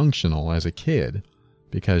feel functional as a kid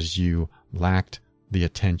because you lacked the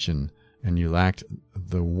attention and you lacked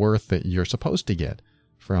the worth that you're supposed to get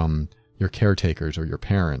from your caretakers or your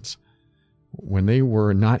parents. When they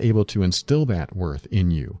were not able to instill that worth in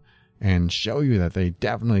you and show you that they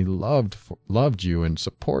definitely loved you and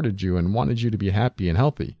supported you and wanted you to be happy and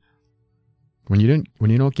healthy. When you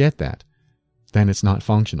don't get that, then it's not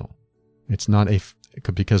functional. It's not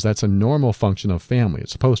because that's a normal function of family.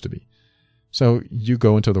 It's supposed to be. So you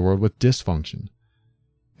go into the world with dysfunction.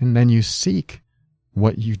 And then you seek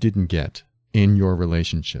what you didn't get in your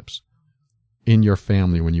relationships, in your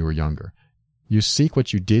family when you were younger. You seek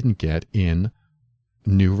what you didn't get in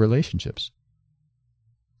new relationships.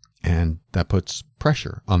 And that puts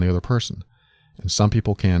pressure on the other person. And some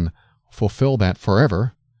people can fulfill that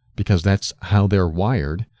forever because that's how they're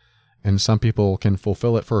wired. And some people can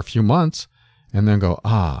fulfill it for a few months and then go,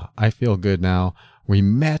 I feel good now. We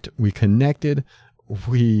met, we connected,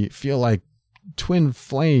 we feel like twin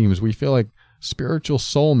flames, we feel like spiritual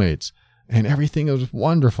soulmates, and everything is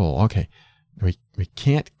wonderful. Okay, we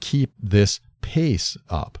can't keep this pace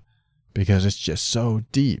up because it's just so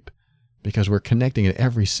deep, because we're connecting at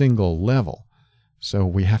every single level. So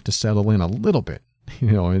we have to settle in a little bit,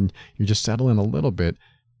 and you just settle in a little bit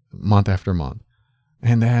month after month.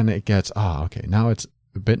 And then it gets, okay, now it's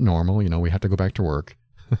a bit normal. We have to go back to work.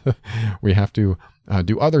 We have to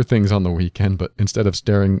do other things on the weekend, but instead of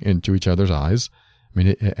staring into each other's eyes,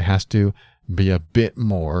 it has to be a bit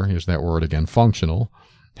more, here's that word again, functional.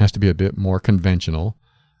 It has to be a bit more conventional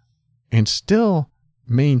and still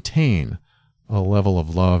maintain a level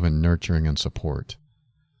of love and nurturing and support.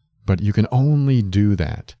 But you can only do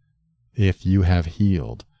that if you have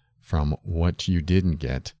healed from what you didn't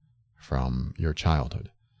get from your childhood.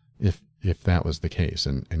 If that was the case,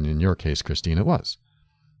 and in your case, Christine, it was.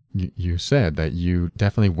 You said that you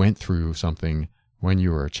definitely went through something when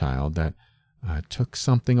you were a child that took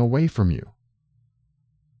something away from you.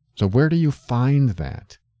 So where do you find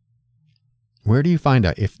that? Where do you find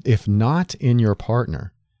that? If not in your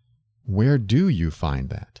partner, where do you find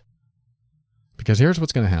that? Because here's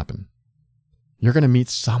what's going to happen. You're going to meet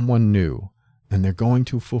someone new, and they're going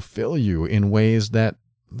to fulfill you in ways that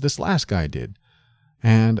this last guy did.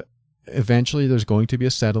 And eventually there's going to be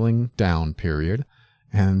a settling down period,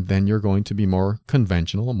 and then you're going to be more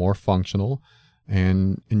conventional, more functional,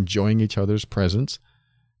 and enjoying each other's presence.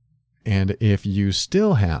 And if you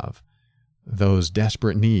still have those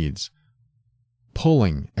desperate needs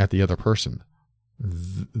pulling at the other person,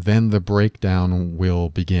 then the breakdown will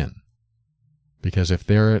begin. Because if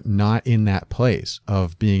they're not in that place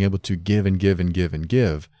of being able to give and give and give and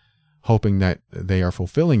give, hoping that they are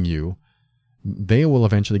fulfilling you, they will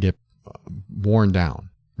eventually get worn down,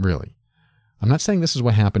 really. I'm not saying this is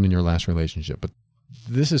what happened in your last relationship, but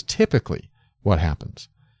this is typically what happens.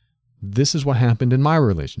 This is what happened in my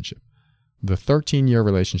relationship. The 13-year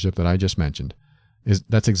relationship that I just mentioned,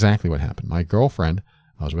 that's exactly what happened. My girlfriend,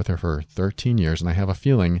 I was with her for 13 years, and I have a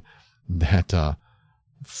feeling that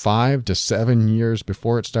 5 to 7 years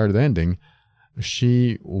before it started ending,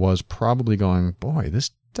 she was probably going, boy,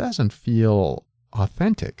 this doesn't feel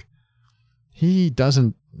authentic. He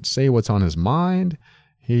doesn't say what's on his mind.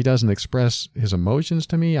 He doesn't express his emotions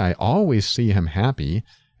to me. I always see him happy,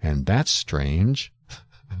 and that's strange.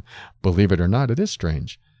 Believe it or not, it is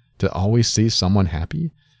strange to always see someone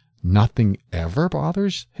happy. Nothing ever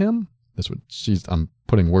bothers him. I'm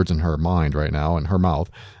putting words in her mind right now, in her mouth.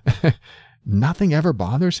 Nothing ever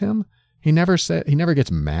bothers him. He never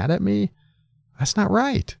gets mad at me. That's not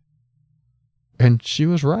right. And she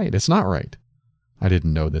was right. It's not right. I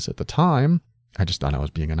didn't know this at the time. I just thought I was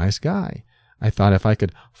being a nice guy. I thought if I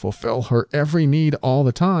could fulfill her every need all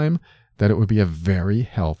the time, that it would be a very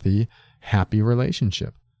healthy, happy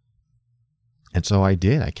relationship. And so I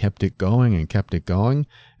did. I kept it going and kept it going.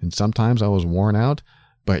 And sometimes I was worn out,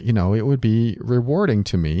 but it would be rewarding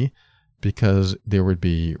to me because there would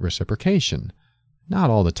be reciprocation. Not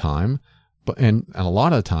all the time, and a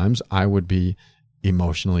lot of times I would be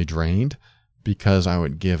emotionally drained because I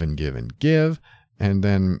would give and give and give, and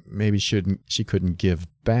then maybe she couldn't give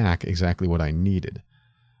back exactly what I needed.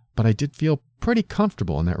 But I did feel pretty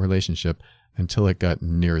comfortable in that relationship until it got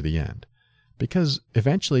near the end. Because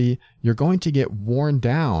eventually you're going to get worn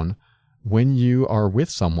down when you are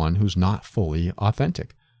with someone who's not fully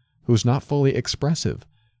authentic, who's not fully expressive,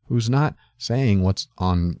 who's not saying what's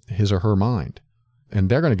on his or her mind. And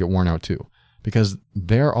they're going to get worn out too, because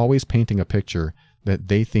they're always painting a picture that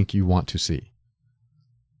they think you want to see.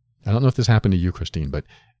 I don't know if this happened to you, Christine, but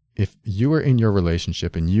if you were in your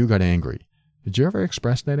relationship and you got angry, did you ever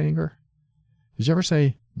express that anger? Did you ever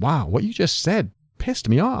say, wow, what you just said pissed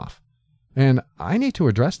me off, and I need to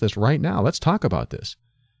address this right now. Let's talk about this.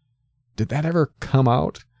 Did that ever come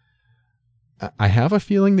out? I have a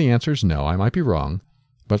feeling the answer is no. I might be wrong.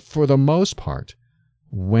 But for the most part,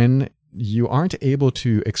 when you aren't able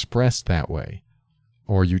to express that way,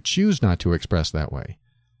 or you choose not to express that way,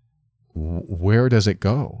 where does it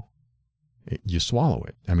go? You swallow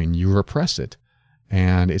it. You repress it,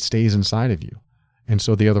 and it stays inside of you. And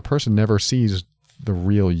so the other person never sees the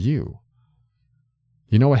real you.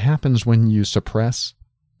 You know what happens when you suppress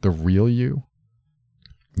the real you?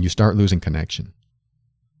 You start losing connection.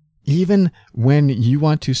 Even when you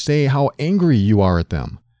want to say how angry you are at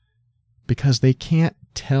them, because they can't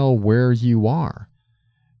tell where you are,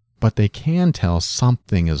 but they can tell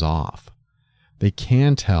something is off. They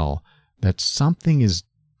can tell that something is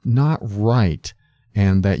not right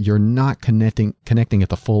and that you're not connecting at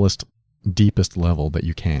the fullest, deepest level that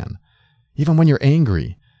you can. Even when you're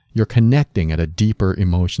angry, you're connecting at a deeper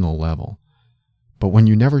emotional level. But when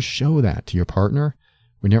you never show that to your partner,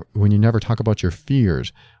 when you never talk about your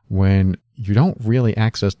fears, when you don't really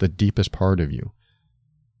access the deepest part of you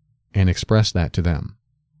and express that to them,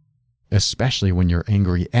 especially when you're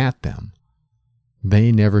angry at them,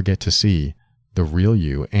 they never get to see the real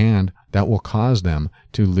you, and that will cause them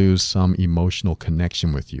to lose some emotional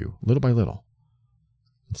connection with you, little by little.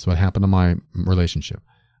 That's what happened to my relationship.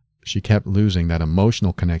 She kept losing that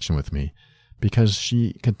emotional connection with me because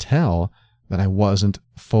she could tell that I wasn't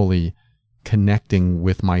fully connecting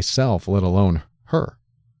with myself, let alone her.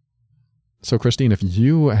 So, Christine, if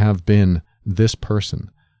you have been this person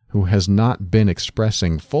who has not been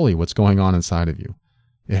expressing fully what's going on inside of you,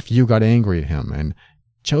 if you got angry at him and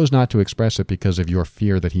chose not to express it because of your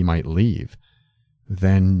fear that he might leave,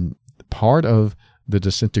 then part of the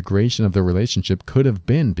disintegration of the relationship could have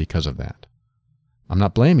been because of that. I'm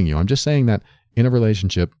not blaming you. I'm just saying that in a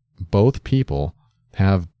relationship, both people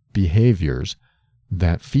have behaviors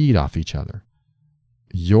that feed off each other.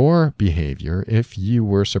 Your behavior, if you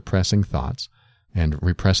were suppressing thoughts and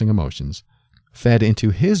repressing emotions, fed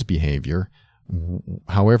into his behavior,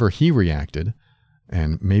 however he reacted,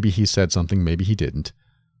 and maybe he said something, maybe he didn't,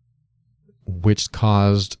 which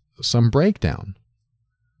caused some breakdown.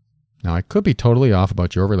 Now, I could be totally off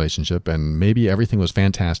about your relationship, and maybe everything was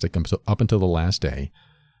fantastic up until the last day,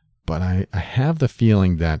 but I have the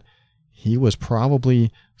feeling that he was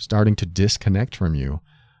probably starting to disconnect from you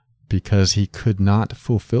because he could not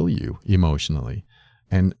fulfill you emotionally,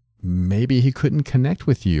 and maybe he couldn't connect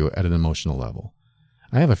with you at an emotional level.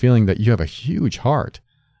 I have a feeling that you have a huge heart,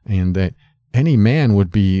 and that any man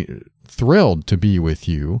would be thrilled to be with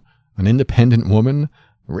you, an independent woman,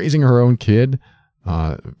 raising her own kid,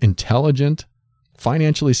 intelligent,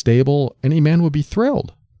 financially stable. Any man would be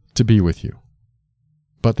thrilled to be with you.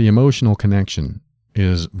 But the emotional connection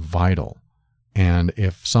is vital. And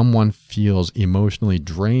if someone feels emotionally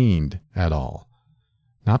drained at all,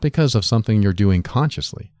 not because of something you're doing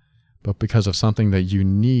consciously, but because of something that you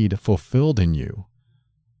need fulfilled in you,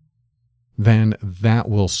 then that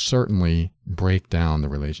will certainly break down the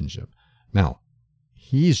relationship. Now,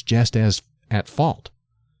 he's just as at fault.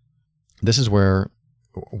 This is where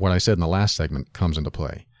what I said in the last segment comes into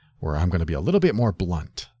play, where I'm going to be a little bit more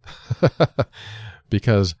blunt.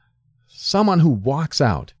 Because someone who walks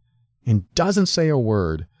out and doesn't say a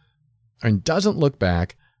word and doesn't look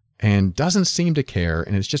back and doesn't seem to care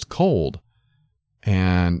and is just cold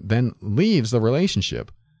and then leaves the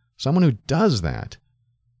relationship, someone who does that,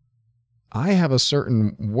 I have a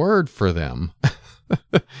certain word for them,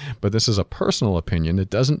 but this is a personal opinion. It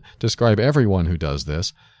doesn't describe everyone who does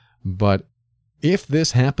this. But if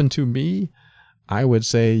this happened to me, I would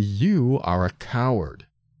say you are a coward.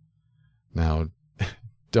 Now,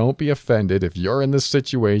 don't be offended if you're in this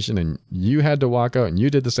situation and you had to walk out and you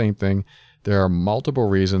did the same thing. There are multiple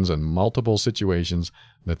reasons and multiple situations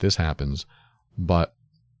that this happens. But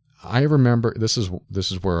I remember, this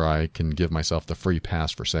is where I can give myself the free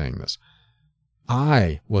pass for saying this.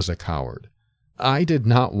 I was a coward. I did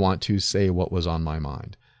not want to say what was on my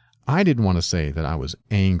mind. I didn't want to say that I was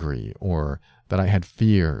angry or that I had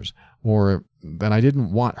fears or that I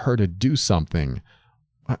didn't want her to do something.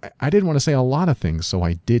 I didn't want to say a lot of things, so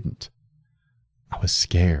I didn't. I was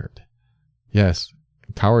scared. Yes,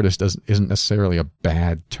 cowardice isn't necessarily a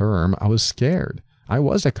bad term. I was scared. I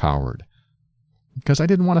was a coward because I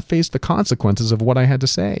didn't want to face the consequences of what I had to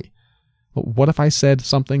say. What if I said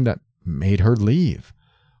something that made her leave?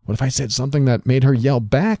 What if I said something that made her yell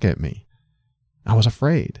back at me? I was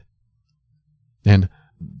afraid. And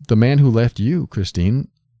the man who left you, Christine,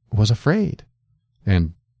 was afraid.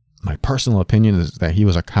 And my personal opinion is that he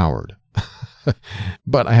was a coward.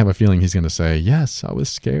 But I have a feeling he's going to say, yes, I was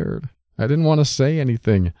scared. I didn't want to say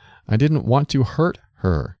anything. I didn't want to hurt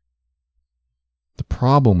her. The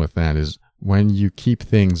problem with that is when you keep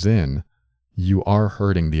things in, you are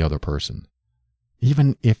hurting the other person.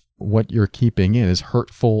 Even if what you're keeping in is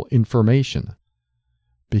hurtful information,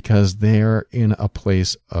 because they're in a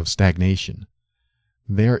place of stagnation.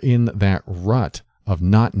 They're in that rut of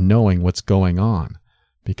not knowing what's going on,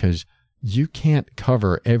 because you can't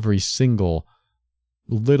cover every single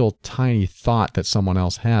little tiny thought that someone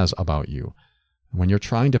else has about you. When you're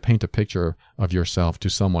trying to paint a picture of yourself to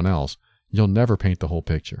someone else, you'll never paint the whole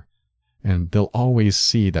picture. And they'll always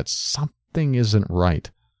see that something isn't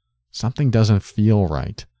right. Something doesn't feel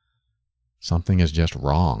right. Something is just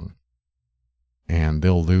wrong. And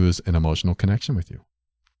they'll lose an emotional connection with you.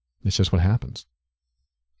 It's just what happens.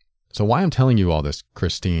 So why I'm telling you all this,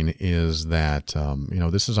 Christine, is that,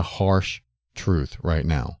 this is a harsh truth right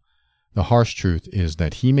now. The harsh truth is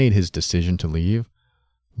that he made his decision to leave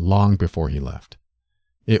long before he left.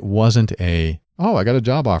 It wasn't I got a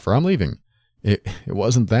job offer, I'm leaving. It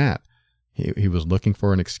wasn't that. He was looking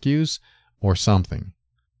for an excuse or something.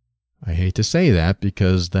 I hate to say that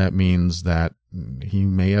because that means that he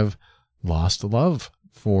may have lost love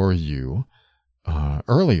for you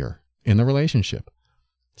earlier in the relationship.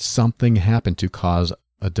 Something happened to cause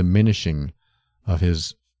a diminishing of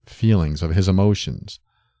his feelings, of his emotions.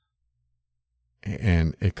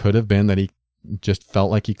 And it could have been that he just felt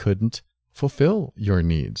like he couldn't fulfill your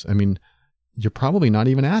needs. I mean, you're probably not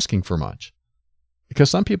even asking for much, because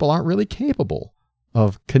some people aren't really capable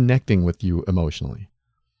of connecting with you emotionally.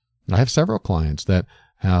 I have several clients that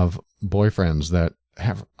have boyfriends that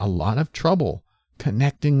have a lot of trouble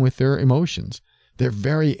connecting with their emotions. They're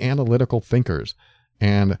very analytical thinkers,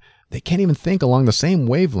 and they can't even think along the same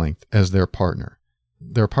wavelength as their partner.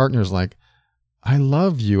 Their partner's like, I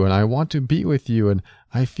love you and I want to be with you and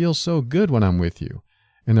I feel so good when I'm with you.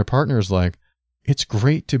 And their partner's like, it's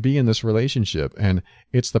great to be in this relationship and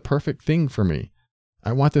it's the perfect thing for me.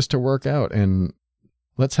 I want this to work out and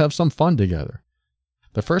let's have some fun together.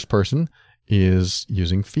 The first person is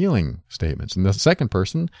using feeling statements, and the second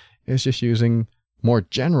person is just using more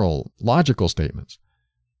general, logical statements.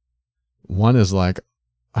 One is like,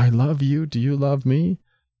 I love you. Do you love me?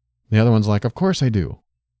 The other one's like, of course I do.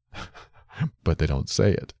 But they don't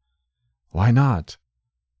say it. Why not?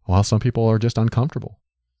 Well, some people are just uncomfortable.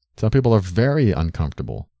 Some people are very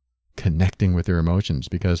uncomfortable connecting with their emotions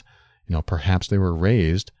because, perhaps they were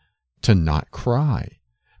raised to not cry.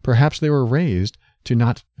 Perhaps they were raised to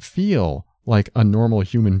not feel like a normal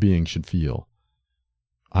human being should feel.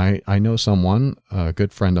 I know someone, a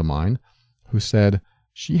good friend of mine, who said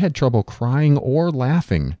she had trouble crying or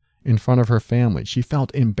laughing in front of her family. She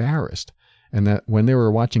felt embarrassed, and that when they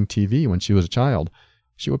were watching TV when she was a child,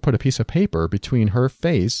 she would put a piece of paper between her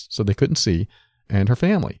face so they couldn't see and her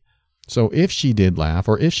family. So if she did laugh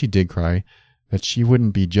or if she did cry, that she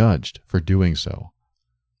wouldn't be judged for doing so.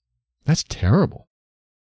 That's terrible.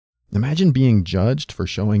 Imagine being judged for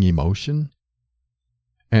showing emotion.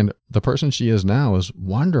 And the person she is now is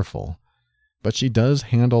wonderful, but she does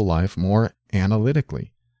handle life more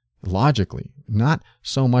analytically, logically, not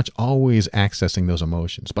so much always accessing those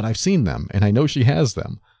emotions. But I've seen them, and I know she has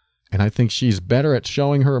them. And I think she's better at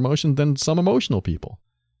showing her emotion than some emotional people.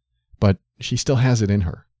 But she still has it in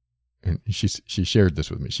her. And she shared this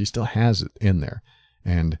with me. She still has it in there.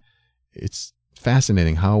 And it's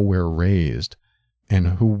fascinating how we're raised and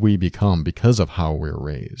who we become because of how we're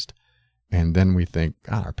raised. And then we think,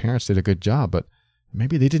 God, our parents did a good job, but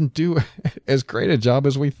maybe they didn't do as great a job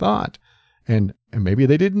as we thought. And maybe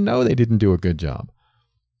they didn't know they didn't do a good job.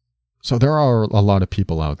 So there are a lot of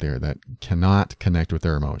people out there that cannot connect with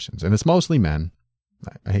their emotions. And it's mostly men.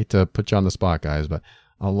 I hate to put you on the spot, guys, but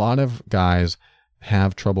a lot of guys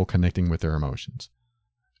have trouble connecting with their emotions.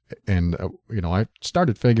 And, I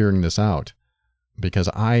started figuring this out because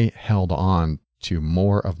I held on to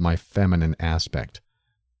more of my feminine aspect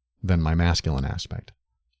than my masculine aspect.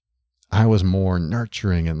 I was more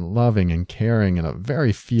nurturing and loving and caring and a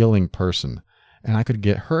very feeling person. And I could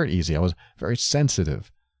get hurt easy. I was very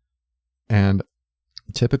sensitive. And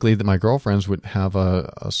typically my girlfriends would have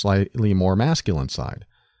a slightly more masculine side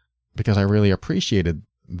because I really appreciated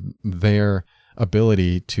their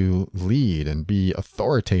ability to lead and be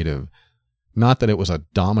authoritative. Not that it was a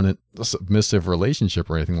dominant, submissive relationship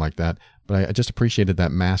or anything like that, but I just appreciated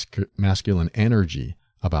that masculine energy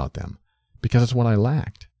about them because it's what I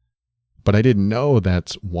lacked. But I didn't know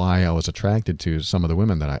that's why I was attracted to some of the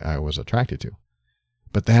women that I was attracted to.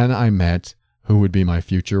 But then I met who would be my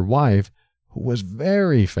future wife, who was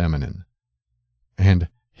very feminine. And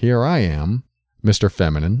here I am, Mr.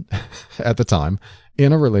 Feminine, at the time,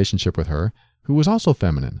 in a relationship with her who was also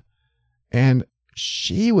feminine. And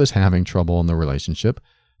she was having trouble in the relationship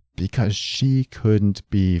because she couldn't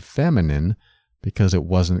be feminine because it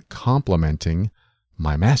wasn't complementing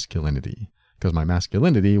my masculinity. Because my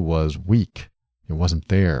masculinity was weak. It wasn't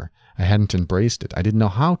there. I hadn't embraced it. I didn't know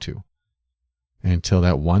how to. Until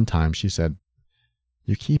that one time she said,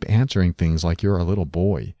 "You keep answering things like you're a little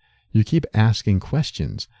boy. You keep asking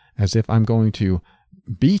questions as if I'm going to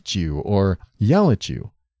beat you or yell at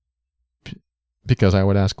you." Because I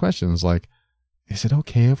would ask questions like, "Is it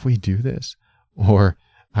okay if we do this?" Or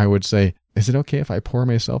I would say, "Is it okay if I pour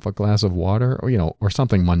myself a glass of water?" Or, or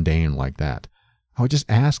something mundane like that. I would just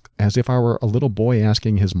ask as if I were a little boy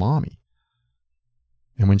asking his mommy.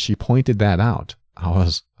 And when she pointed that out,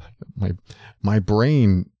 my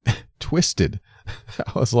brain twisted.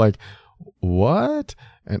 I was like, what?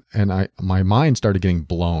 And my mind started getting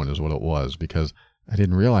blown is what it was, because I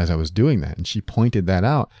didn't realize I was doing that. And she pointed that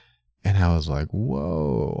out and I was like,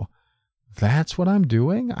 whoa, that's what I'm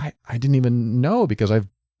doing? I didn't even know because I've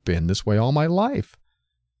been this way all my life.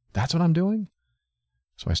 That's what I'm doing?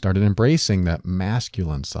 So I started embracing that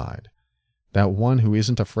masculine side, that one who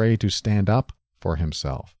isn't afraid to stand up for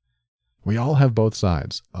himself. We all have both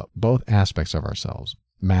sides, both aspects of ourselves,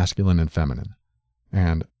 masculine and feminine.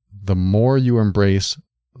 And the more you embrace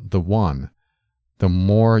the one, the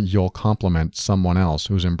more you'll complement someone else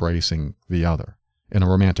who's embracing the other in a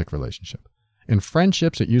romantic relationship. In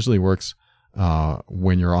friendships, it usually works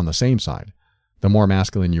when you're on the same side. The more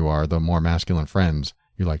masculine you are, the more masculine friends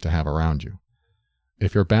you like to have around you.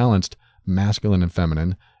 If you're balanced, masculine and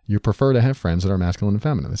feminine, you prefer to have friends that are masculine and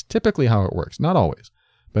feminine. That's typically how it works. Not always,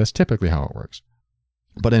 but it's typically how it works.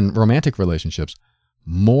 But in romantic relationships,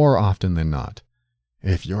 more often than not,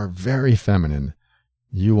 if you're very feminine,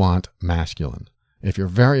 you want masculine. If you're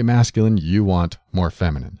very masculine, you want more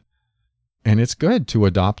feminine. And it's good to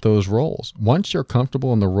adopt those roles. Once you're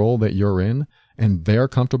comfortable in the role that you're in, and they're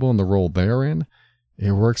comfortable in the role they're in,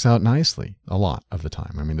 it works out nicely a lot of the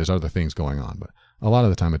time. I mean, there's other things going on, but a lot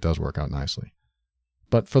of the time it does work out nicely.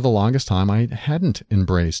 But for the longest time, I hadn't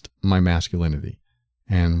embraced my masculinity.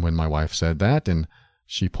 And when my wife said that, and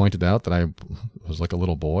she pointed out that I was like a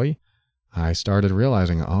little boy, I started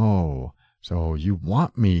realizing, oh, so you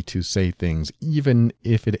want me to say things even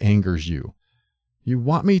if it angers you. You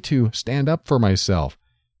want me to stand up for myself,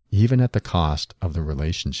 even at the cost of the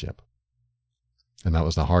relationship. And that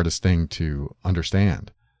was the hardest thing to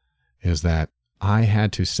understand, is that I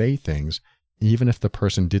had to say things even if the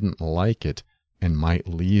person didn't like it and might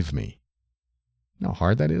leave me. You know how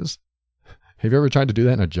hard that is? Have you ever tried to do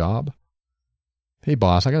that in a job? Hey,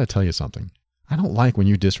 boss, I got to tell you something. I don't like when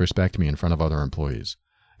you disrespect me in front of other employees.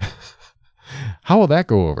 How will that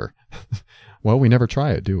go over? Well, we never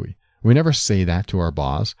try it, do we? We never say that to our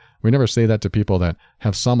boss. We never say that to people that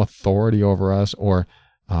have some authority over us or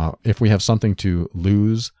if we have something to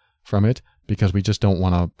lose from it, because we just don't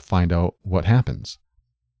want to find out what happens.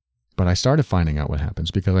 But I started finding out what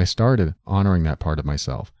happens because I started honoring that part of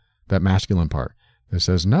myself, that masculine part that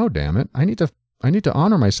says, no, damn it, I need to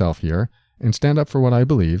honor myself here and stand up for what I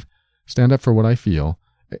believe, stand up for what I feel,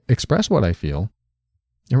 express what I feel,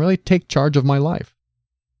 and really take charge of my life.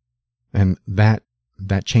 And that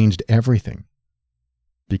changed everything,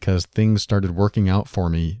 because things started working out for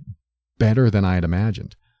me better than I had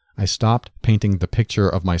imagined. I stopped painting the picture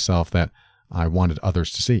of myself that I wanted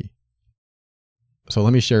others to see. So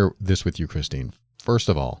let me share this with you, Christine. First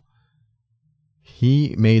of all,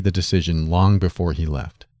 he made the decision long before he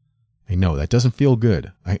left. I know that doesn't feel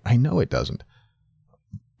good. I know it doesn't.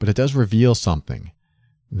 But it does reveal something,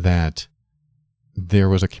 that there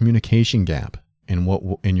was a communication gap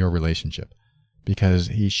in your relationship, because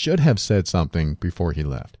he should have said something before he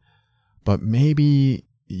left. But maybe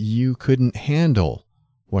you couldn't handle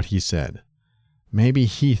what he said. Maybe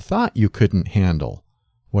he thought you couldn't handle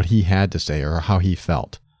what he had to say or how he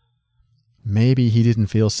felt. Maybe he didn't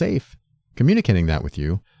feel safe communicating that with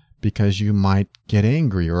you because you might get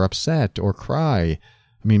angry or upset or cry.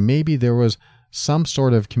 I mean, maybe there was some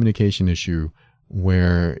sort of communication issue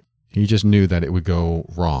where he just knew that it would go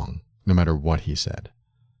wrong no matter what he said.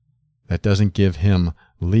 That doesn't give him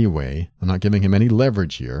leeway. I'm not giving him any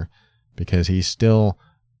leverage here, because he still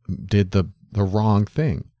did the wrong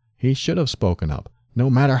thing. He should have spoken up. No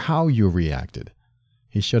matter how you reacted,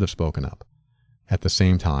 he should have spoken up. At the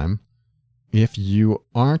same time, if you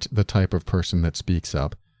aren't the type of person that speaks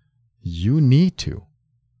up, you need to.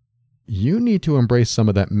 You need to embrace some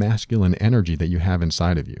of that masculine energy that you have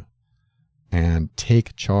inside of you and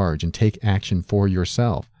take charge and take action for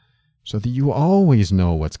yourself so that you always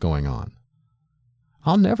know what's going on.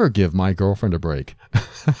 I'll never give my girlfriend a break.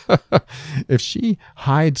 If she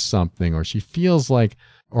hides something, or she feels like,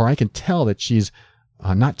 or I can tell that she's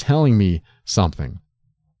not telling me something,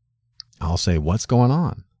 I'll say, what's going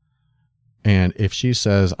on? And if she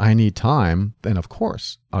says, I need time, then of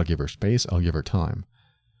course I'll give her space, I'll give her time.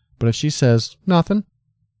 But if she says nothing,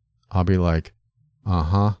 I'll be like,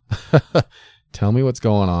 tell me what's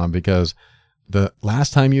going on, because the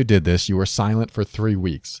last time you did this, you were silent for 3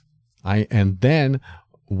 weeks. And then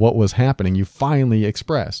what was happening, you finally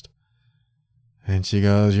expressed. And she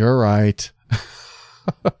goes, you're right.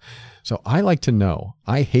 So I like to know.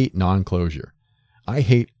 I hate non-closure. I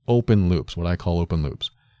hate open loops, what I call open loops,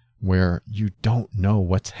 where you don't know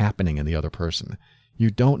what's happening in the other person. You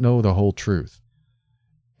don't know the whole truth.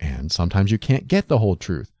 And sometimes you can't get the whole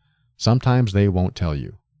truth. Sometimes they won't tell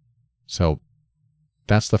you. So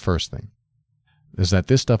that's the first thing, is that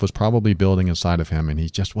this stuff was probably building inside of him and he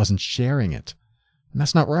just wasn't sharing it. And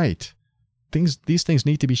that's not right. These things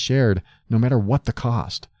need to be shared no matter what the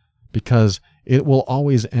cost, because it will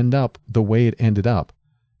always end up the way it ended up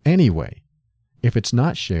anyway. If it's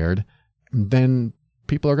not shared, then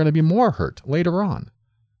people are going to be more hurt later on.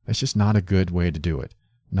 It's just not a good way to do it.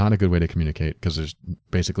 Not a good way to communicate, because there's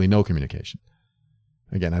basically no communication.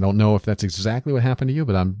 Again, I don't know if that's exactly what happened to you,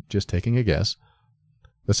 but I'm just taking a guess.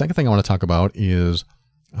 The second thing I want to talk about is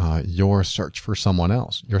your search for someone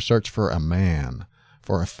else, your search for a man,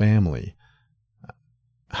 for a family.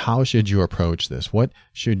 How should you approach this? What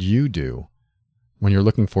should you do when you're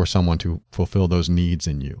looking for someone to fulfill those needs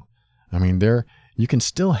in you? I mean, you can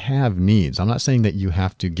still have needs. I'm not saying that you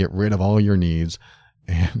have to get rid of all your needs.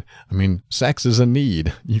 And I mean, sex is a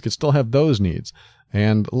need. You can still have those needs.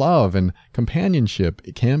 And love and companionship,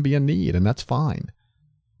 it can be a need, and that's fine.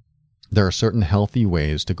 There are certain healthy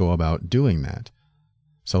ways to go about doing that.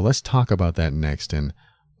 So let's talk about that next, and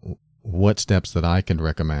what steps that I can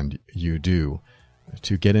recommend you do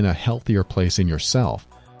to get in a healthier place in yourself,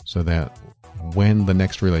 so that when the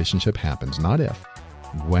next relationship happens, not if,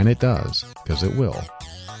 when it does, because it will,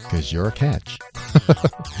 because you're a catch,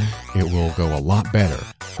 it will go a lot better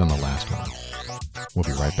than the last one. We'll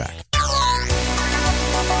be right back.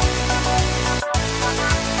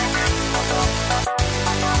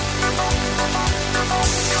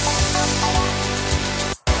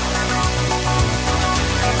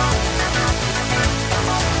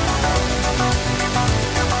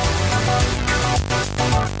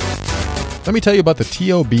 Let me tell you about the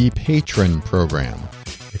TOB Patron Program.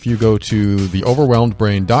 If you go to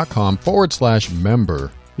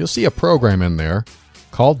theoverwhelmedbrain.com/member, you'll see a program in there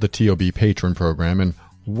called the TOB Patron Program. And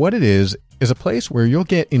what it is a place where you'll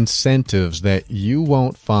get incentives that you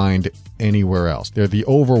won't find anywhere else. They're the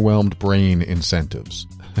Overwhelmed Brain incentives.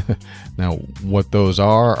 Now, what those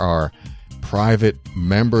are private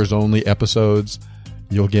members-only episodes.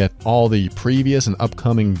 You'll get all the previous and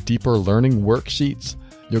upcoming deeper learning worksheets.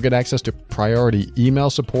 You'll get access to priority email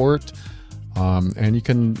support, and you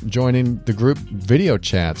can join in the group video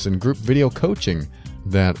chats and group video coaching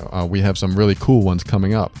that we have some really cool ones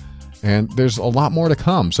coming up. And there's a lot more to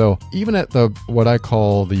come. So even at the what I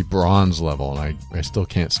call the bronze level, and I still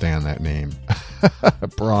can't stand that name,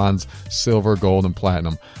 bronze, silver, gold, and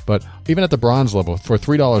platinum. But even at the bronze level, for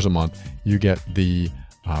 $3 a month, you get the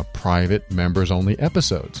private members-only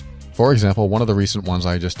episodes. For example, one of the recent ones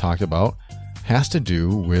I just talked about has to do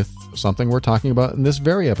with something we're talking about in this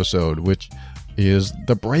very episode, which is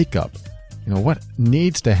the breakup. You know, what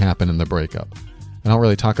needs to happen in the breakup? I don't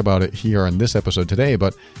really talk about it here on this episode today,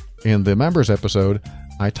 but in the members episode,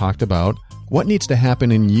 I talked about what needs to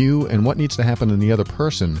happen in you and what needs to happen in the other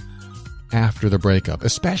person after the breakup,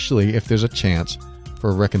 especially if there's a chance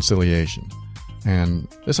for reconciliation. And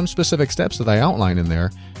there's some specific steps that I outline in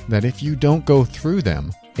there that if you don't go through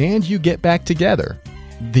them and you get back together,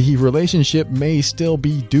 the relationship may still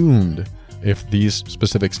be doomed if these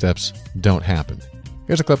specific steps don't happen.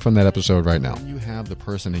 Here's a clip from that episode right now. You have the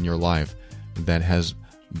person in your life that has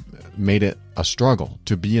made it a struggle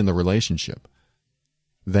to be in the relationship,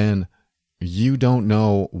 then you don't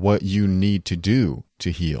know what you need to do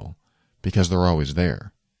to heal because they're always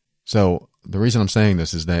there. So the reason I'm saying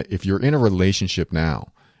this is that if you're in a relationship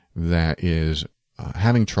now that is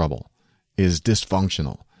having trouble, is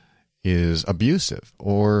dysfunctional, is abusive,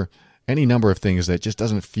 or any number of things that just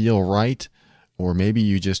doesn't feel right, or maybe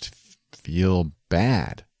you just feel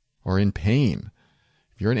bad or in pain.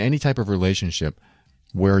 If you're in any type of relationship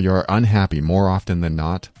where you're unhappy more often than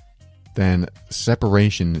not, then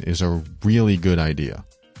separation is a really good idea.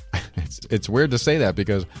 It's weird to say that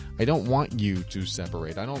because I don't want you to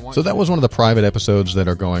separate. So that was one of the private episodes that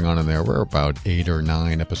are going on in there. We're about 8 or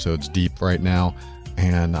 9 episodes deep right now,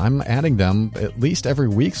 and I'm adding them at least every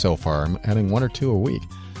week so far. I'm adding 1 or 2 a week.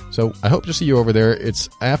 So I hope to see you over there. It's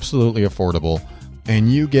absolutely affordable,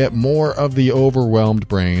 and you get more of the overwhelmed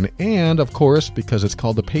brain. And of course, because it's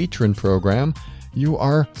called the Patron program, you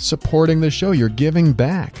are supporting the show. You're giving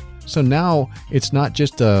back. So now it's not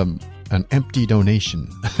just an empty donation.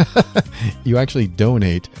 You actually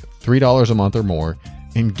donate $3 a month or more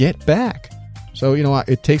and get back. So, you know,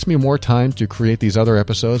 it takes me more time to create these other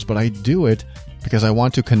episodes, but I do it because I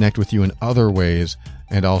want to connect with you in other ways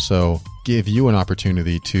and also give you an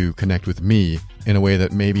opportunity to connect with me in a way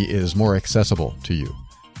that maybe is more accessible to you.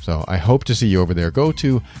 So I hope to see you over there. Go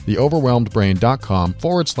to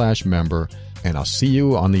theoverwhelmedbrain.com/member, and I'll see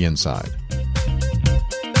you on the inside.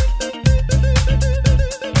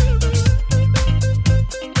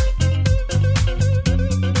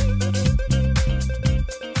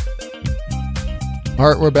 All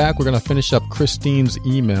right, we're back. We're going to finish up Christine's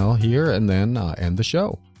email here and then end the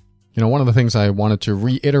show. You know, one of the things I wanted to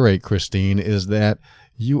reiterate, Christine, is that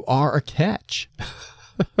you are a catch.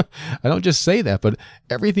 I don't just say that, but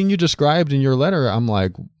everything you described in your letter, I'm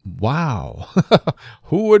like, wow,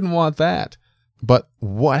 who wouldn't want that? But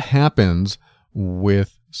what happens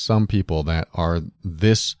with some people that are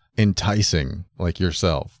this enticing, like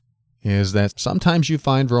yourself, is that sometimes you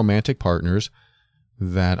find romantic partners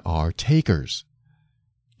that are takers.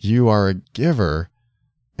 You are a giver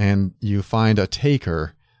and you find a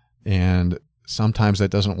taker, and sometimes that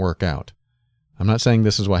doesn't work out. I'm not saying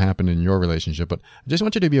this is what happened in your relationship, but I just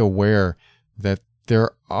want you to be aware that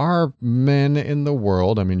there are men in the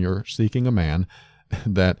world, I mean, you're seeking a man,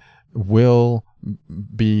 that will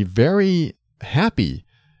be very happy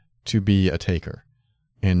to be a taker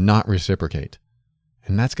and not reciprocate.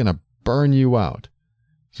 And that's going to burn you out.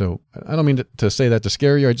 So I don't mean to say that to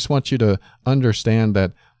scare you. I just want you to understand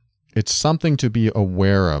that it's something to be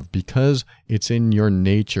aware of because it's in your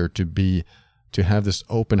nature to have this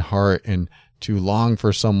open heart and to long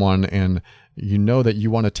for someone, and you know that you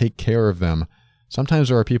want to take care of them. Sometimes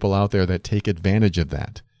there are people out there that take advantage of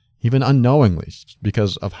that, even unknowingly,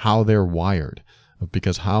 because of how they're wired,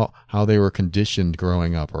 because how they were conditioned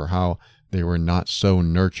growing up, or how they were not so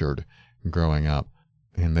nurtured growing up.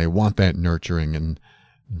 And they want that nurturing, and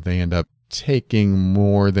they end up taking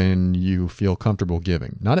more than you feel comfortable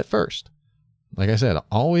giving. Not at first. Like I said,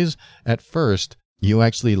 always at first, you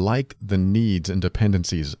actually like the needs and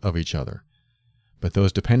dependencies of each other. But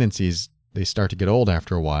those dependencies, they start to get old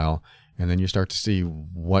after a while, and then you start to see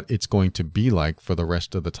what it's going to be like for the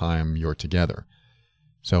rest of the time you're together.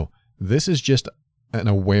 So this is just an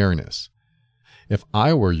awareness. If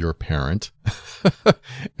I were your parent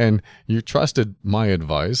and you trusted my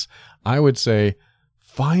advice, I would say,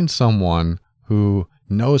 find someone who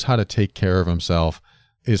knows how to take care of himself,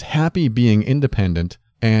 is happy being independent,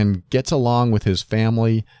 and gets along with his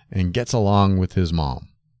family and gets along with his mom.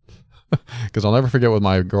 Because I'll never forget what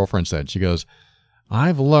my girlfriend said. She goes,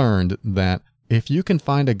 I've learned that if you can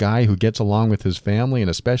find a guy who gets along with his family and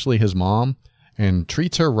especially his mom and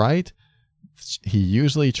treats her right, he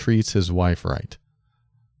usually treats his wife right.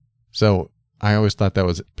 So I always thought that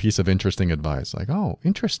was a piece of interesting advice. Like, oh,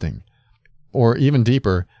 interesting. Or even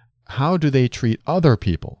deeper, how do they treat other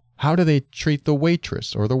people? How do they treat the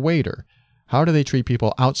waitress or the waiter? How do they treat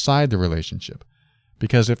people outside the relationship?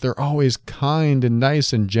 Because if they're always kind and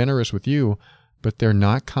nice and generous with you, but they're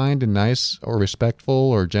not kind and nice or respectful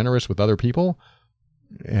or generous with other people,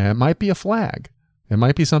 it might be a flag. It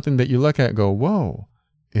might be something that you look at and go, whoa,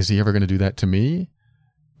 is he ever going to do that to me?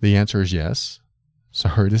 The answer is yes.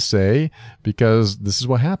 Sorry to say, because this is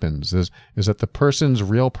what happens, is that the person's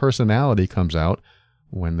real personality comes out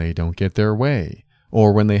when they don't get their way,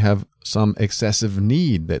 or when they have some excessive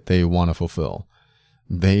need that they want to fulfill.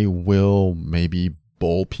 They will maybe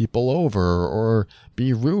bowl people over or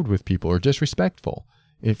be rude with people or disrespectful.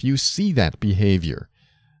 If you see that behavior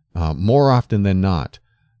more often than not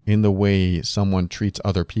in the way someone treats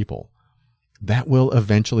other people, that will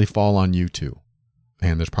eventually fall on you too.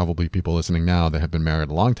 And there's probably people listening now that have been married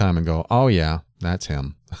a long time and go, oh yeah, that's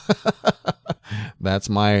him. That's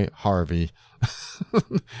my Harvey.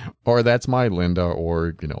 Or that's my Linda,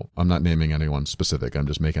 or, I'm not naming anyone specific. I'm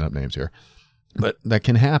just making up names here. But that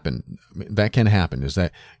can happen. That can happen, is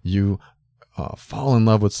that you fall in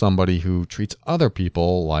love with somebody who treats other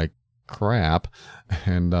people like crap,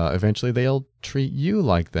 and eventually they'll treat you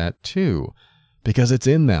like that too, because it's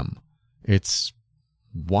in them. It's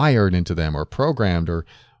wired into them or programmed, or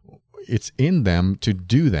it's in them to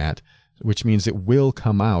do that, which means it will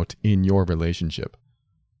come out in your relationship.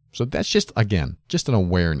 So that's just an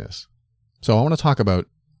awareness. So I want to talk about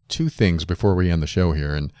two things before we end the show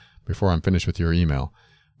here and before I'm finished with your email.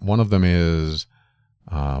 One of them is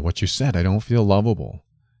what you said. I don't feel lovable.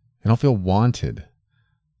 I don't feel wanted.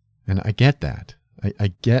 And I get that.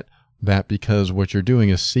 I get that, because what you're doing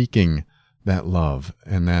is seeking that love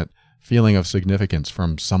and that feeling of significance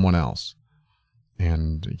from someone else.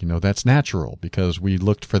 And, that's natural, because we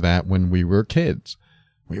looked for that when we were kids.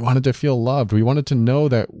 We wanted to feel loved. We wanted to know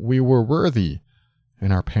that we were worthy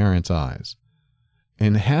in our parents' eyes.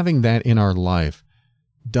 And having that in our life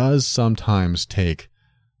does sometimes take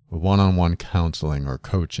one-on-one counseling or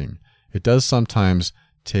coaching. It does sometimes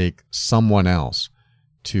take someone else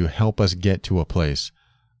to help us get to a place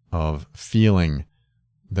of feeling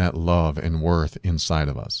that love and worth inside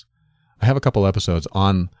of us. I have a couple episodes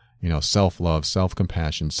on, self-love,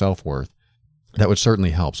 self-compassion, self-worth. That would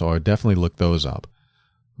certainly help. So I would definitely look those up.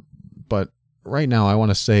 But right now I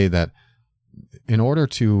want to say that in order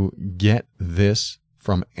to get this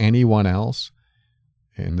from anyone else,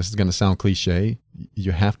 and this is going to sound cliche,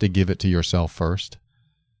 you have to give it to yourself first.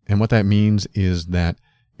 And what that means is that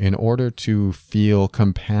in order to feel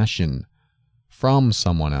compassion from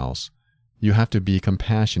someone else, you have to be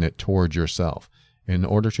compassionate toward yourself. In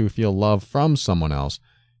order to feel love from someone else,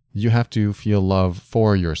 you have to feel love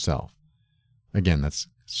for yourself. Again, that's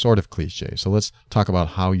sort of cliche. So let's talk about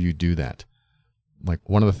how you do that. Like,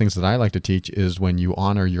 one of the things that I like to teach is when you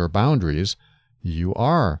honor your boundaries, you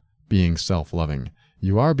are being self-loving.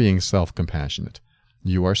 You are being self-compassionate.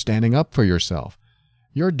 You are standing up for yourself.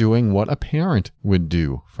 You're doing what a parent would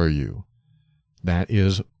do for you. That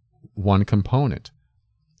is one component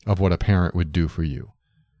of what a parent would do for you.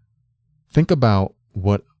 Think about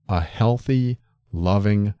what a healthy,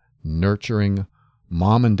 loving, nurturing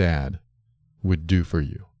mom and dad would do for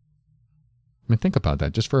you. Think about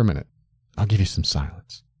that just for a minute. I'll give you some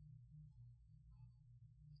silence.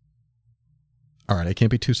 All right, I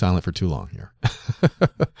can't be too silent for too long here.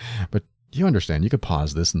 But you understand, you could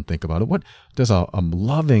pause this and think about it. What does a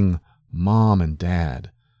loving mom and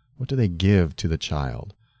dad, what do they give to the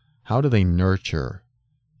child? How do they nurture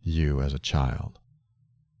you as a child?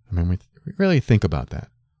 We really think about that.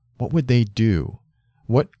 What would they do?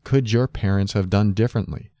 What could your parents have done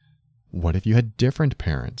differently? What if you had different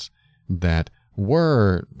parents that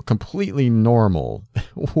were completely normal,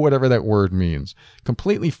 whatever that word means,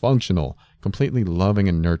 completely functional, completely loving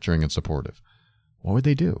and nurturing and supportive? What would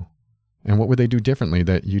they do? And what would they do differently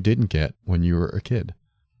that you didn't get when you were a kid?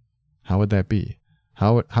 How would that be?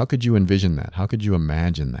 How could you envision that? How could you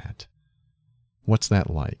imagine that? What's that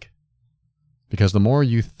like? Because the more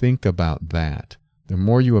you think about that, the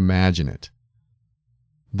more you imagine it,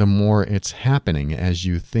 the more it's happening as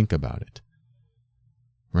you think about it.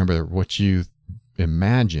 Remember, what you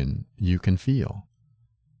imagine, you can feel.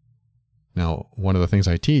 Now, one of the things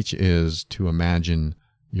I teach is to imagine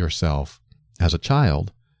yourself as a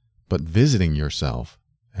child, but visiting yourself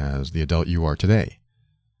as the adult you are today.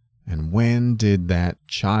 And when did that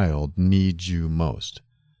child need you most?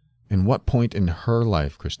 In what point in her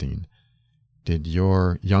life, Christine, did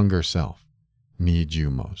your younger self need you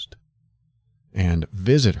most? And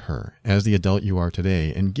visit her as the adult you are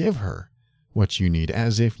today and give her what you need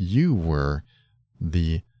as if you were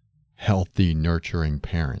the healthy, nurturing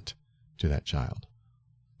parent to that child.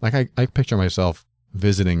 Like I picture myself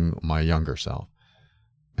visiting my younger self.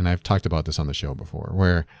 And I've talked about this on the show before,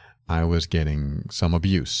 where I was getting some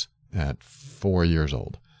abuse at 4 years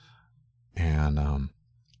old. And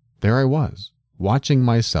there I was, watching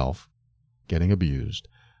myself getting abused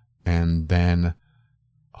and then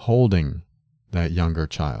holding that younger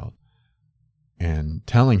child and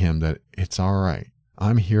telling him that it's all right.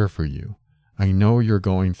 I'm here for you. I know you're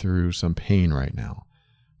going through some pain right now,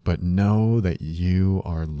 but know that you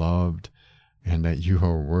are loved and that you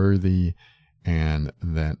are worthy and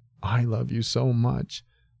that I love you so much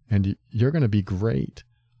and you're going to be great.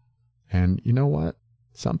 And you know what?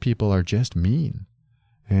 Some people are just mean,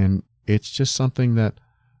 and it's just something that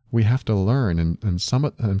we have to learn, and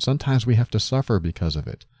sometimes we have to suffer because of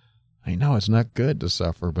it. I know it's not good to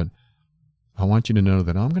suffer, but I want you to know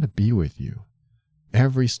that I'm going to be with you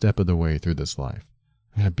every step of the way through this life.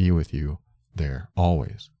 I'm going to be with you there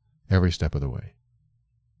always, every step of the way.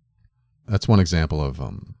 That's one example of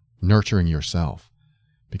nurturing yourself,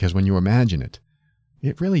 because when you imagine it,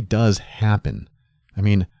 it really does happen. I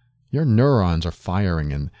mean, your neurons are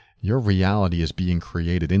firing and your reality is being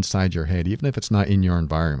created inside your head, even if it's not in your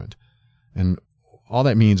environment. And all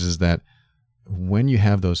that means is that when you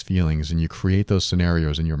have those feelings and you create those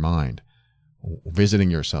scenarios in your mind,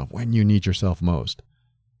 visiting yourself when you need yourself most,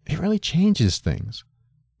 it really changes things.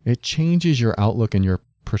 It changes your outlook and your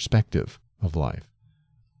perspective of life.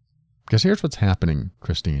 Because here's what's happening,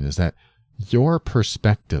 Christine, is that your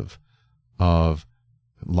perspective of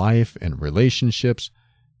life and relationships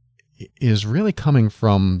is really coming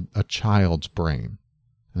from a child's brain.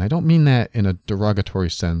 And I don't mean that in a derogatory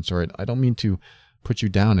sense, or I don't mean to put you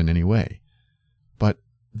down in any way. But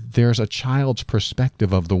there's a child's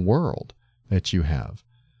perspective of the world that you have,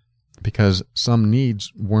 because some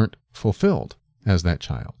needs weren't fulfilled as that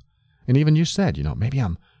child. And even you said, maybe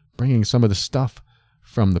I'm bringing some of the stuff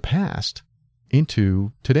from the past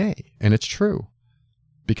into today. And it's true,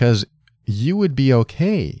 because you would be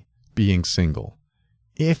okay being single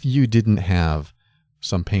if you didn't have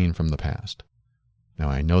some pain from the past. Now,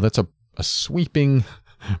 I know that's a sweeping,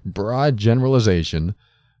 broad generalization.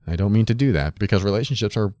 I don't mean to do that, because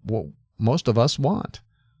relationships are what most of us want.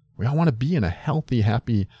 We all want to be in a healthy,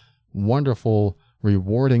 happy, wonderful,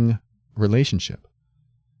 rewarding relationship.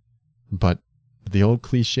 But the old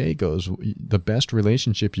cliche goes, the best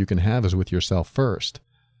relationship you can have is with yourself first.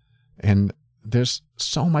 And there's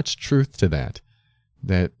so much truth to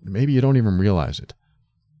that maybe you don't even realize it.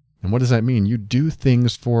 And what does that mean? You do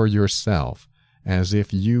things for yourself as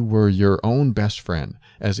if you were your own best friend,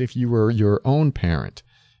 as if you were your own parent.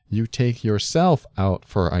 You take yourself out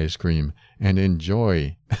for ice cream and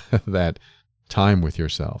enjoy that time with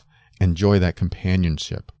yourself. Enjoy that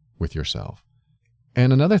companionship with yourself.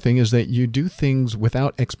 And another thing is that you do things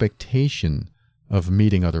without expectation of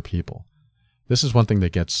meeting other people. This is one thing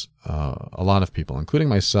that gets a lot of people, including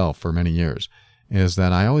myself for many years, is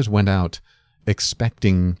that I always went out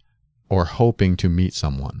expecting or hoping to meet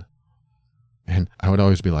someone. And I would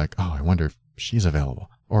always be like, oh, I wonder if she's available.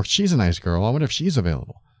 Or she's a nice girl. I wonder if she's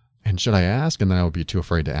available. And should I ask? And then I would be too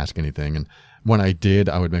afraid to ask anything. And when I did,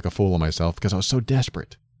 I would make a fool of myself because I was so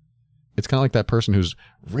desperate. It's kind of like that person who's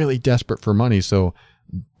really desperate for money, so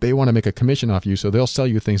they want to make a commission off you, so they'll sell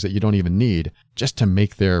you things that you don't even need just to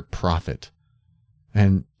make their profit.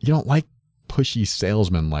 And you don't like pushy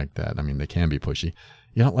salesmen like that. I mean, they can be pushy.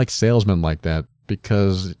 You don't like salesmen like that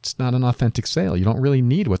because it's not an authentic sale. You don't really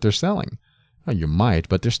need what they're selling. Well, you might,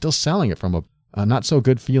 but they're still selling it from a not so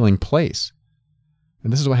good feeling place.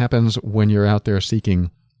 And this is what happens when you're out there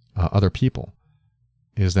seeking other people,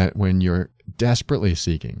 is that when you're desperately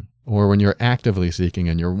seeking, or when you're actively seeking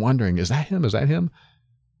and you're wondering, is that him? Is that him?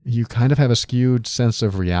 You kind of have a skewed sense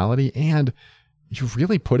of reality, and you're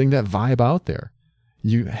really putting that vibe out there.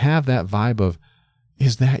 You have that vibe of,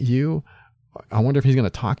 is that you? I wonder if he's going to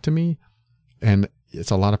talk to me. And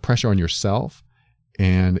it's a lot of pressure on yourself,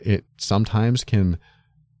 and it sometimes can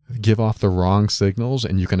give off the wrong signals,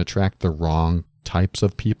 and you can attract the wrong types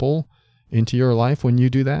of people into your life when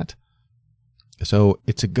you do that. So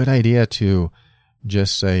it's a good idea to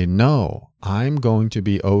just say, no, I'm going to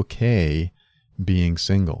be okay being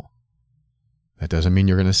single. That doesn't mean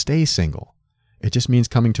you're going to stay single. It just means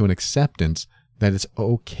coming to an acceptance that it's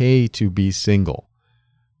okay to be single.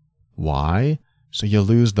 Why? So you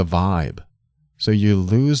lose the vibe. So you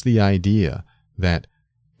lose the idea that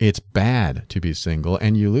it's bad to be single,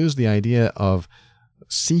 and you lose the idea of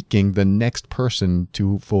seeking the next person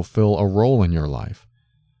to fulfill a role in your life.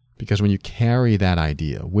 Because when you carry that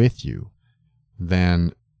idea with you,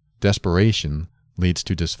 then desperation leads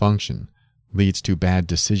to dysfunction, leads to bad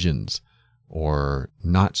decisions or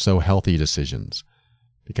not so healthy decisions,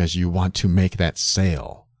 because you want to make that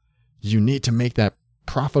sale. You need to make that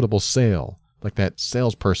profitable sale, like that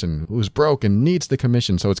salesperson who's broke and needs the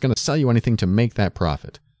commission, so it's going to sell you anything to make that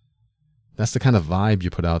profit. That's the kind of vibe you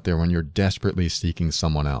put out there when you're desperately seeking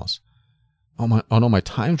someone else. Oh no, my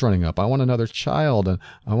time's running up. I want another child, and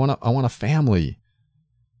I want a family.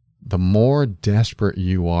 The more desperate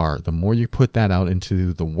you are, the more you put that out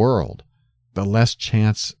into the world, the less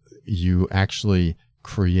chance you actually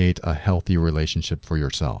create a healthy relationship for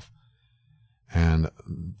yourself. And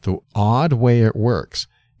the odd way it works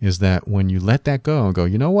is that when you let that go and go,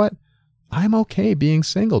 you know what? I'm okay being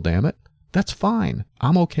single, damn it. That's fine.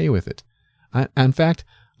 I'm okay with it. In fact,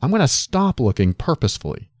 I'm going to stop looking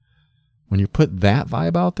purposefully. When you put that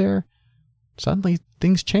vibe out there, suddenly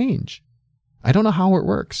things change. I don't know how it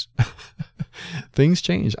works. Things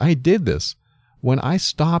change. I did this. When I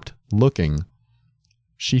stopped looking,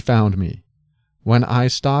 she found me. When I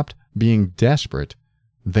stopped being desperate,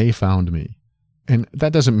 they found me. And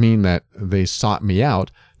that doesn't mean that they sought me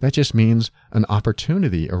out. That just means an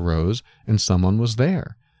opportunity arose and someone was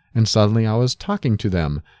there. And suddenly I was talking to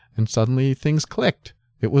them, and suddenly things clicked.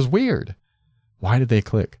 It was weird. Why did they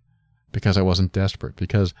click? Because I wasn't desperate.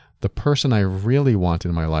 Because the person I really want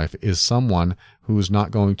in my life is someone who's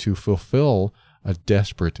not going to fulfill a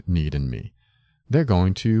desperate need in me. They're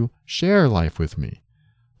going to share life with me.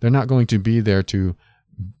 They're not going to be there to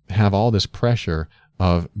have all this pressure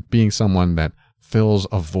of being someone that fills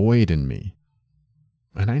a void in me.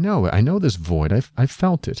 And I know this void. I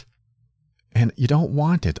felt it. And you don't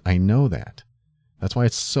want it. I know that. That's why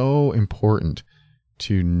it's so important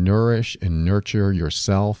to nourish and nurture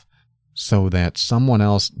yourself so that someone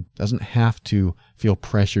else doesn't have to feel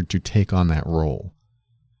pressured to take on that role.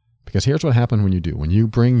 Because here's what happens when you do. When you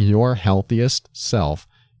bring your healthiest self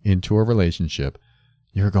into a relationship,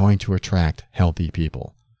 you're going to attract healthy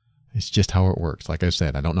people. It's just how it works. Like I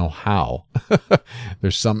said, I don't know how.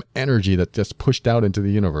 There's some energy that gets pushed out into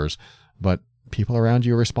the universe, but people around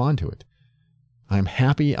you respond to it. I'm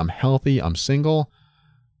happy, I'm healthy, I'm single,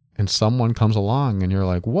 and someone comes along and you're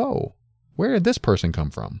like, whoa, where did this person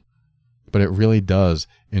come from? But it really does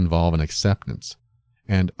involve an acceptance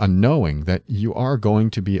and a knowing that you are going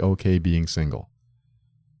to be okay being single.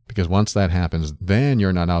 Because once that happens, then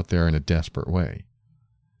you're not out there in a desperate way.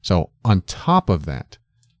 So on top of that,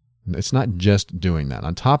 it's not just doing that.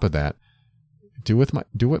 On top of that, do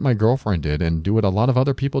what my girlfriend did and do what a lot of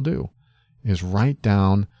other people do, is write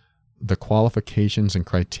down the qualifications and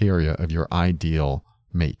criteria of your ideal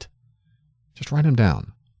mate. Just write them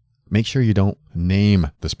down. Make sure you don't name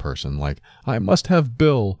this person like, I must have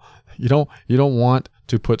Bill. You don't want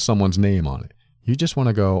to put someone's name on it. You just want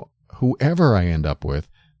to go, whoever I end up with,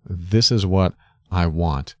 this is what I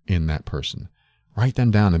want in that person. Write them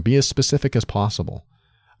down and be as specific as possible.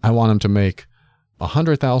 I want him to make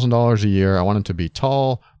 $100,000 a year. I want him to be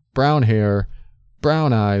tall, brown hair,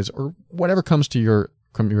 brown eyes, or whatever comes to your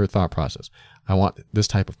thought process. I want this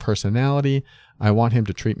type of personality. I want him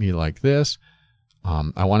to treat me like this.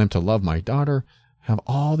 I want him to love my daughter. Have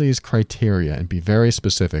all these criteria and be very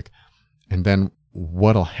specific. And then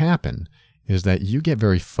what'll happen is that you get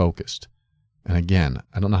very focused. And again,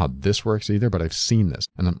 I don't know how this works either, but I've seen this.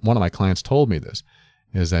 And one of my clients told me this,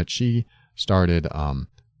 is that she started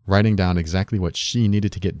writing down exactly what she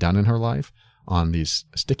needed to get done in her life on these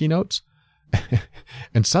sticky notes.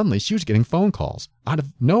 And suddenly she was getting phone calls out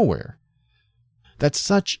of nowhere. That's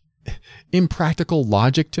such impractical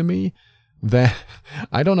logic to me that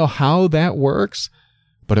I don't know how that works,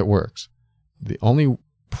 but it works. The only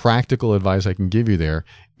practical advice I can give you there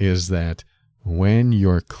is that when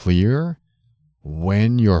you're clear,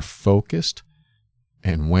 when you're focused,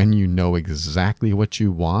 and when you know exactly what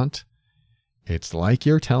you want, it's like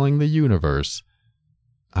you're telling the universe,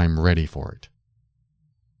 I'm ready for it.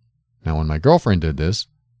 Now, when my girlfriend did this,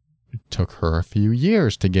 it took her a few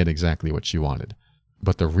years to get exactly what she wanted.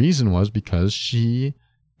 But the reason was because she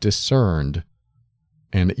discerned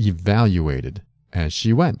and evaluated as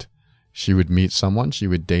she went. She would meet someone, she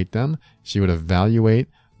would date them, she would evaluate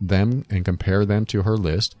them and compare them to her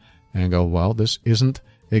list and go, well, this isn't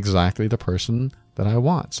exactly the person that I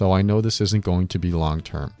want, so I know this isn't going to be long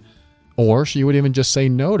term. Or she would even just say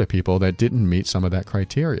no to people that didn't meet some of that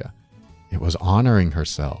criteria. It was honoring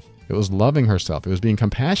herself. It was loving herself. It was being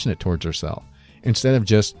compassionate towards herself instead of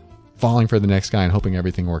just falling for the next guy and hoping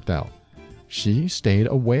everything worked out. she stayed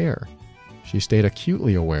aware. She stayed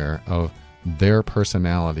acutely aware of their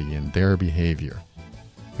personality and their behavior.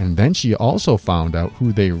 And then she also found out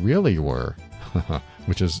who they really were,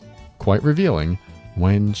 which is quite revealing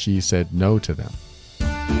when she said no to them.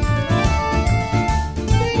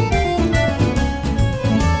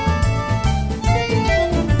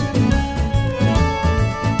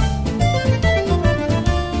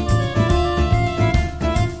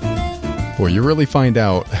 Well, you really find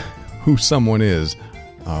out who someone is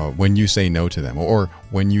when you say no to them or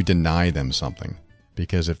when you deny them something.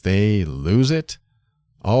 Because if they lose it,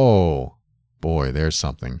 oh boy, there's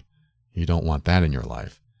something. You don't want that in your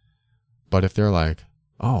life. But if they're like,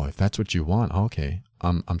 oh, if that's what you want, okay,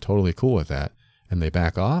 I'm totally cool with that, and they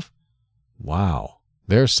back off, wow,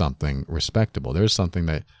 there's something respectable. There's something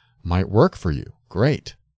that might work for you.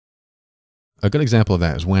 Great. A good example of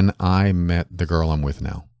that is when I met the girl I'm with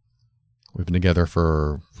now. We've been together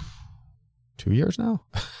for 2 years now.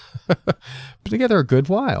 Been together a good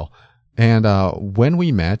while. And when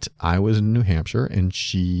we met, I was in New Hampshire and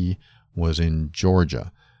she was in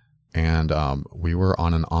Georgia. And we were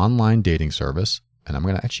on an online dating service. And I'm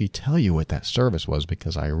going to actually tell you what that service was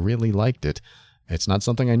because I really liked it. It's not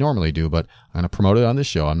something I normally do, but I'm going to promote it on this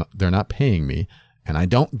show. They're not paying me. And I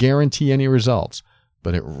don't guarantee any results.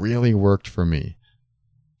 But it really worked for me.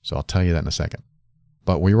 So I'll tell you that in a second.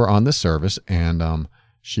 But we were on this service, and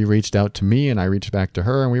she reached out to me, and I reached back to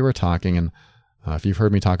her, and we were talking. And if you've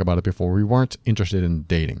heard me talk about it before, we weren't interested in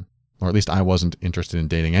dating, or at least I wasn't interested in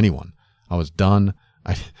dating anyone. I was done.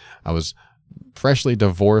 I was freshly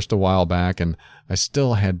divorced a while back, and I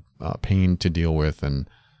still had pain to deal with. And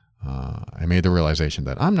I made the realization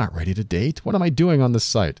that I'm not ready to date. What am I doing on this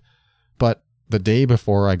site? But the day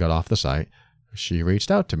before I got off the site, she reached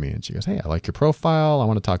out to me and she goes, hey, I like your profile. I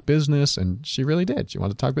want to talk business. And she really did. She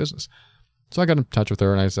wanted to talk business. So I got in touch with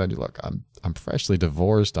her and I said, look, I'm freshly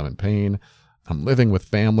divorced. I'm in pain. I'm living with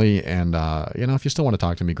family. And, if you still want to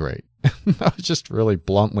talk to me, great. I was just really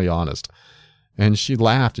bluntly honest. And she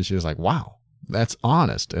laughed and she was like, wow, that's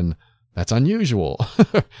honest. And that's unusual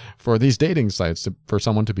for these dating sites for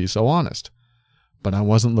someone to be so honest. But I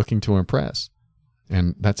wasn't looking to impress.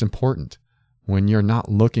 And that's important. When you're not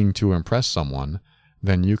looking to impress someone,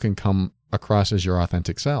 then you can come across as your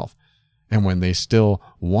authentic self. And when they still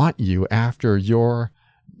want you after you're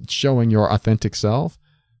showing your authentic self,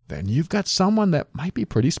 then you've got someone that might be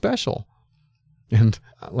pretty special. And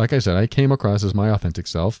like I said, I came across as my authentic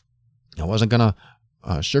self. I wasn't going to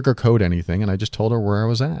sugarcoat anything, and I just told her where I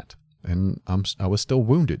was at. And I was still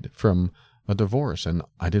wounded from a divorce, and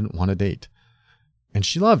I didn't want to date. And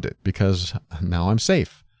she loved it because now I'm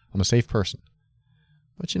safe. I'm a safe person.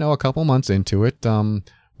 But, a couple months into it,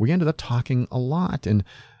 we ended up talking a lot, and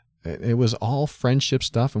it was all friendship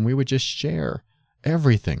stuff, and we would just share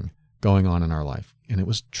everything going on in our life. And it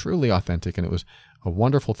was truly authentic, and it was a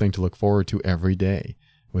wonderful thing to look forward to every day.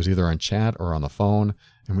 It was either on chat or on the phone,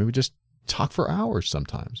 and we would just talk for hours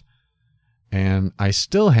sometimes. And I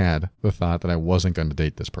still had the thought that I wasn't going to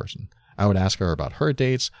date this person. I would ask her about her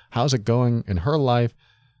dates, how's it going in her life,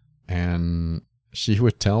 and she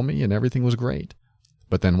would tell me, and everything was great.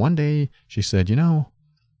 But then one day she said,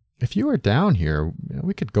 if you were down here,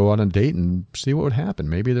 we could go on a date and see what would happen.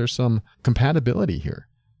 Maybe there's some compatibility here.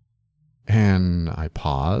 And I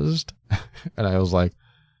paused and I was like,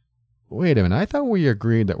 wait a minute, I thought we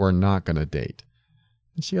agreed that we're not going to date.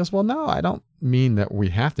 And she goes, well, no, I don't mean that we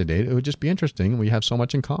have to date. It would just be interesting. We have so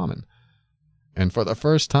much in common. And for the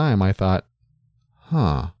first time, I thought,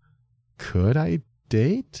 could I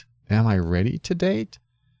date? Am I ready to date?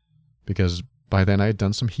 Because by then I had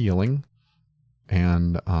done some healing,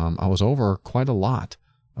 and I was over quite a lot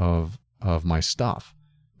of my stuff.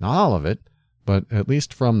 Not all of it, but at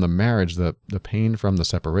least from the marriage, the pain from the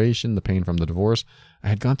separation, the pain from the divorce, I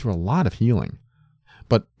had gone through a lot of healing.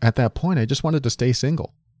 But at that point, I just wanted to stay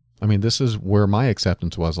single. I mean, this is where my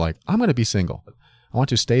acceptance was like, I'm going to be single. I want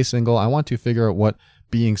to stay single. I want to figure out what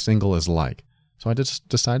being single is like. So I just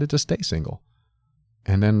decided to stay single.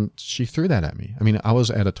 And then she threw that at me. I mean, I was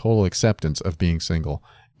at a total acceptance of being single,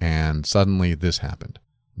 and suddenly this happened.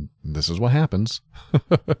 This is what happens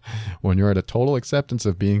when you're at a total acceptance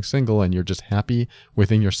of being single and you're just happy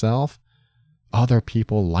within yourself. Other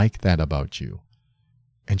people like that about you.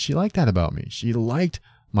 And she liked that about me. She liked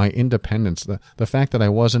my independence, the fact that I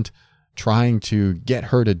wasn't trying to get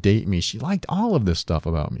her to date me. She liked all of this stuff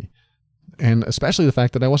about me. And especially the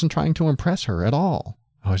fact that I wasn't trying to impress her at all.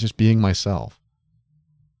 I was just being myself.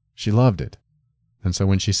 She loved it. And so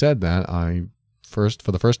when she said that, I for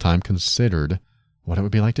the first time, considered what it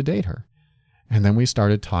would be like to date her. And then we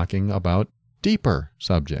started talking about deeper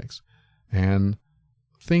subjects. And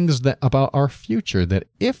things that about our future, that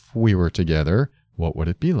if we were together, what would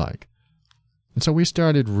it be like? And so we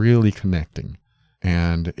started really connecting,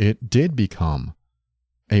 and it did become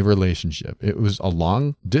a relationship. It was a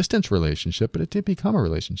long distance relationship, but it did become a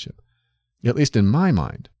relationship. At least in my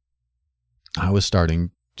mind, I was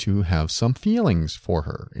starting to have some feelings for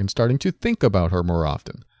her and starting to think about her more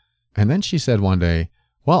often. And then she said one day,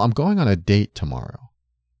 well, I'm going on a date tomorrow.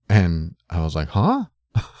 And I was like, huh?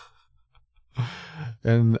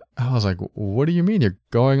 And I was like, what do you mean you're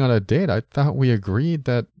going on a date? I thought we agreed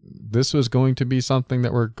that this was going to be something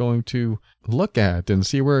that we're going to look at and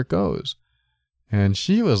see where it goes. And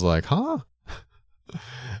she was like, huh?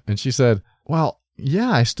 And she said, well, yeah,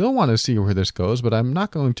 I still want to see where this goes, but I'm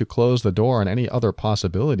not going to close the door on any other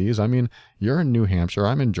possibilities. I mean, you're in New Hampshire,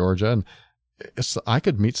 I'm in Georgia, and I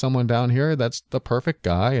could meet someone down here that's the perfect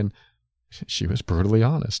guy. And she was brutally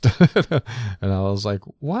honest. And I was like,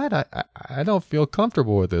 what? I don't feel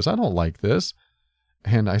comfortable with this. I don't like this.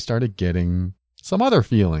 And I started getting some other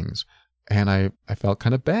feelings. And I felt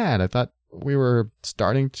kind of bad. I thought we were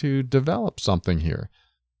starting to develop something here.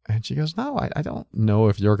 And she goes, no, I don't know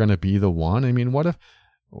if you're going to be the one. I mean, what if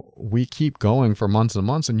we keep going for months and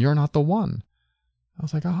months and you're not the one? I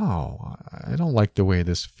was like, oh, I don't like the way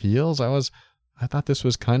this feels. I thought this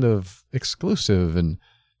was kind of exclusive. And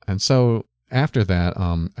so after that,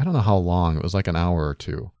 I don't know how long. It was like an hour or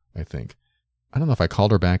two, I think. I don't know if I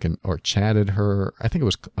called her back or chatted her. I think it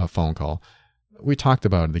was a phone call. We talked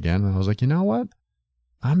about it again, and I was like, you know what?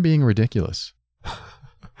 I'm being ridiculous.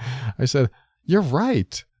 I said, you're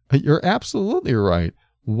right. You're absolutely right.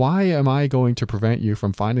 Why am I going to prevent you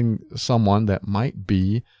from finding someone that might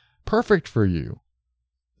be perfect for you?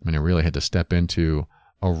 I mean, I really had to step into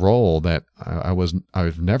a role that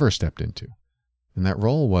I've never stepped into. And that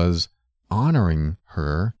role was honoring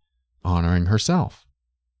her, honoring herself.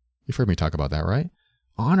 You've heard me talk about that, right?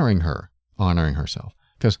 Honoring her, honoring herself.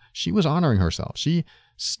 Because she was honoring herself. She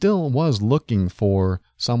still was looking for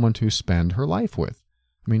someone to spend her life with.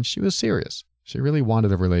 I mean, she was serious. She really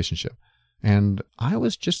wanted a relationship. And I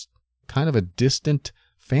was just kind of a distant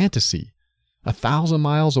fantasy, 1,000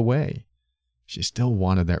 miles away. She still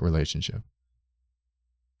wanted that relationship.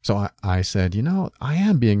 So I said, you know, I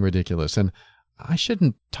am being ridiculous, and I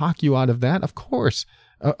shouldn't talk you out of that. Of course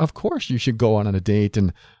you should go on a date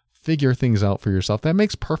and figure things out for yourself. That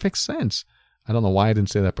makes perfect sense. I don't know why I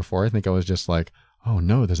didn't say that before. I think I was just like, oh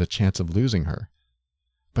no, there's a chance of losing her.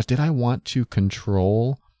 But did I want to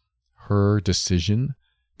control her decision?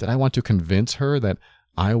 Did I want to convince her that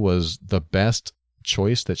I was the best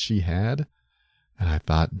choice that she had? And I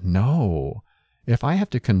thought, no. If I have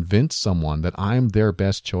to convince someone that I'm their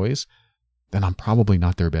best choice, then I'm probably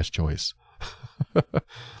not their best choice.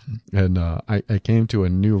 And I came to a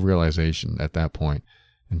new realization at that point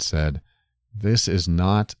and said, this is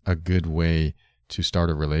not a good way to start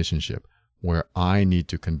a relationship where I need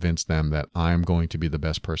to convince them that I'm going to be the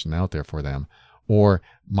best person out there for them, or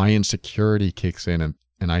my insecurity kicks in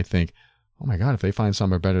and I think, oh my God, if they find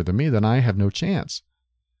someone better than me, then I have no chance.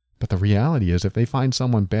 But the reality is, if they find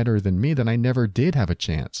someone better than me, then I never did have a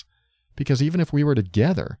chance. Because even if we were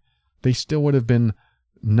together, they still would have been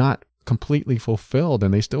not completely fulfilled,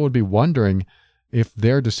 and they still would be wondering if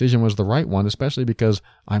their decision was the right one, especially because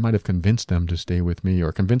I might have convinced them to stay with me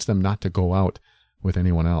or convinced them not to go out with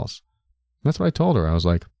anyone else. That's what I told her. I was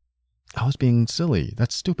like, I was being silly.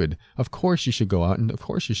 That's stupid. Of course you should go out and of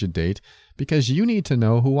course you should date, because you need to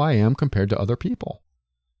know who I am compared to other people.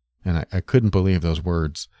 And I couldn't believe those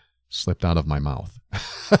words slipped out of my mouth.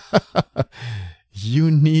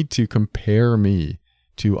 You need to compare me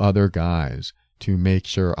to other guys to make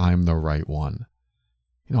sure I'm the right one.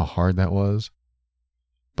 You know how hard that was?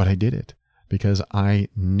 But I did it because I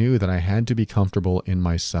knew that I had to be comfortable in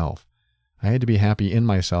myself. I had to be happy in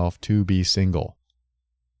myself to be single.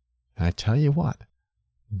 And I tell you what,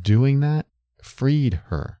 doing that freed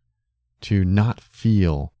her to not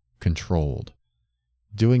feel controlled.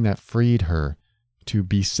 Doing that freed her to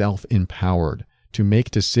be self-empowered, to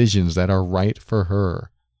make decisions that are right for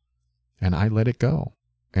her. And I let it go.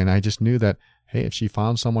 And I just knew that, hey, if she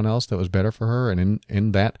found someone else that was better for her and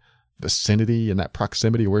in that vicinity, in that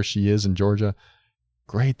proximity where she is in Georgia,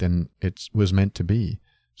 great, then it was meant to be.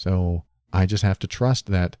 So I just have to trust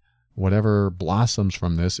that whatever blossoms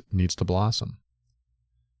from this needs to blossom.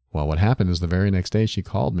 Well, what happened is the very next day she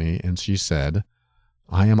called me and she said,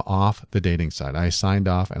 I am off the dating site. I signed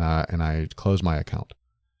off and I closed my account.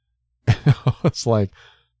 I was like,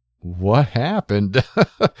 what happened?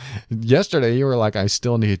 Yesterday you were like, I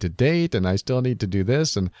still need to date and I still need to do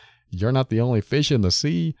this and you're not the only fish in the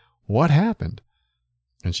sea. What happened?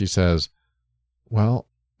 And she says, well,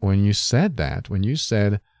 when you said that, when you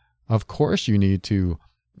said, of course you need to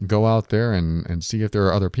go out there and see if there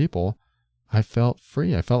are other people, I felt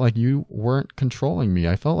free. I felt like you weren't controlling me.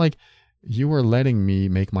 I felt like you were letting me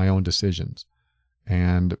make my own decisions.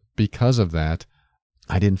 And because of that,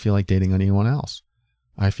 I didn't feel like dating anyone else.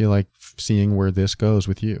 I feel like seeing where this goes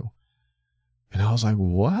with you. And I was like,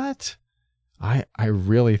 what? I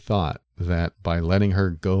really thought that by letting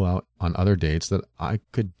her go out on other dates that I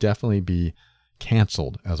could definitely be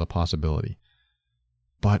canceled as a possibility.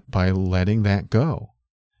 But by letting that go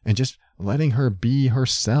and just letting her be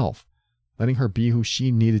herself, letting her be who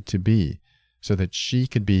she needed to be so that she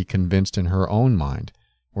could be convinced in her own mind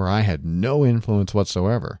where I had no influence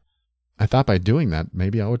whatsoever. I thought by doing that,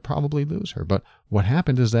 maybe I would probably lose her. But what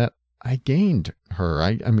happened is that I gained her.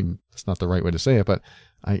 I mean, that's not the right way to say it, but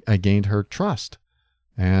I gained her trust.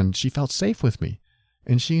 And she felt safe with me.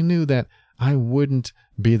 And she knew that I wouldn't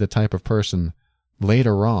be the type of person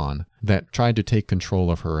later on that tried to take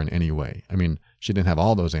control of her in any way. I mean, she didn't have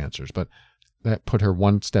all those answers, but that put her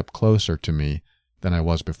one step closer to me than I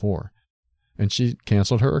was before. And she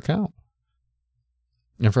canceled her account.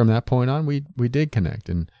 And from that point on, we did connect,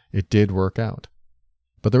 and it did work out.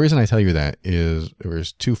 But the reason I tell you that is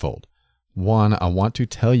twofold. One, I want to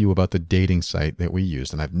tell you about the dating site that we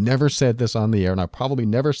used. And I've never said this on the air, and I'll probably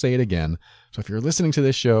never say it again. So if you're listening to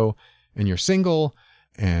this show and you're single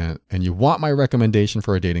and you want my recommendation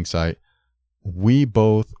for a dating site, we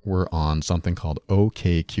both were on something called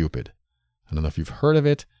OkCupid. I don't know if you've heard of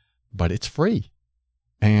it, but it's free.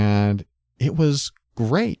 And it was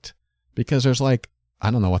great because there's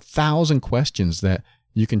 1,000 questions that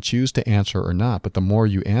you can choose to answer or not. But the more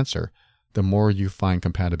you answer, the more you find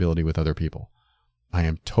compatibility with other people. I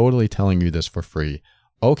am totally telling you this for free.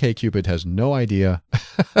 OkCupid has no idea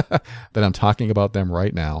that I'm talking about them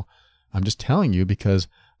right now. I'm just telling you because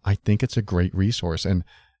I think it's a great resource. And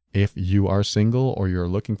if you are single or you're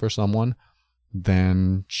looking for someone,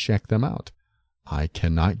 then check them out. I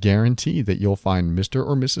cannot guarantee that you'll find Mr.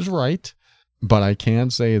 or Mrs. Right, but I can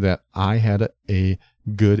say that I had a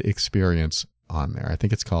good experience on there. I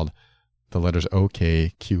think it's called the letters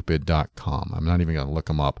okcupid.com. I'm not even going to look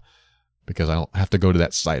them up because I don't have to go to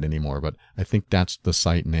that site anymore, but I think that's the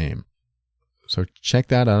site name. So check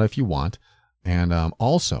that out if you want. And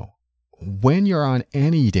also, when you're on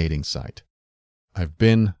any dating site, I've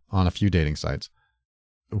been on a few dating sites,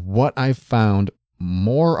 what I've found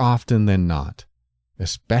more often than not,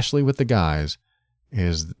 especially with the guys,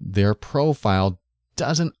 is their profile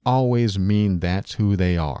doesn't always mean that's who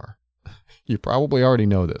they are. You probably already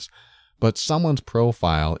know this, but someone's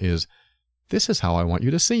profile is, this is how I want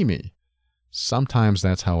you to see me. Sometimes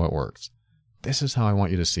that's how it works. This is how I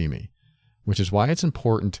want you to see me, which is why it's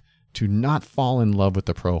important to not fall in love with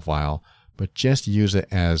the profile, but just use it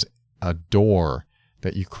as a door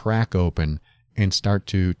that you crack open and start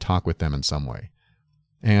to talk with them in some way.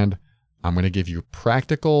 And I'm going to give you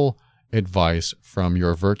practical advice from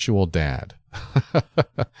your virtual dad.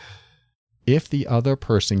 If the other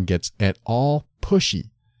person gets at all pushy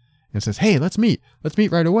and says, hey, let's meet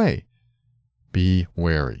right away, be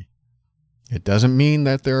wary. It doesn't mean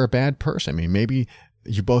that they're a bad person. I mean, maybe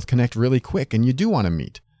you both connect really quick and you do want to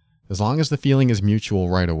meet, as long as the feeling is mutual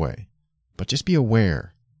right away. But just be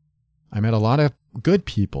aware. I met a lot of good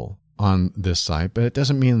people on this site, but it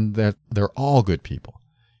doesn't mean that they're all good people.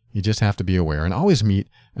 You just have to be aware and always meet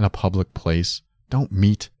in a public place. Don't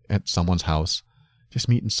meet at someone's house. Just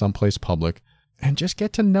meet in someplace public and just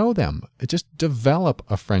get to know them. Just develop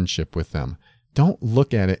a friendship with them. Don't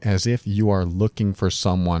look at it as if you are looking for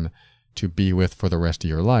someone to be with for the rest of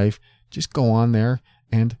your life. Just go on there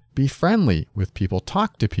and be friendly with people.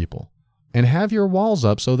 Talk to people. And have your walls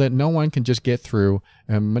up so that no one can just get through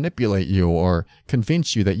and manipulate you or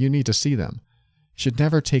convince you that you need to see them. You should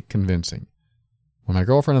never take convincing. When my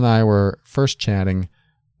girlfriend and I were first chatting,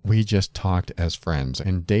 we just talked as friends,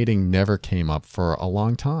 and dating never came up for a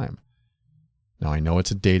long time. Now, I know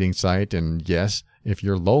it's a dating site, and yes, if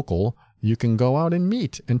you're local, you can go out and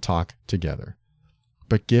meet and talk together.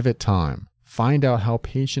 But give it time. Find out how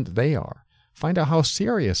patient they are. Find out how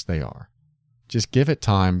serious they are. Just give it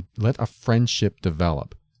time. Let a friendship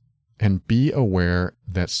develop. And be aware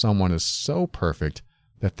that someone is so perfect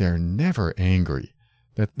that they're never angry,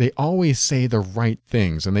 that they always say the right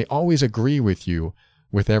things, and they always agree with you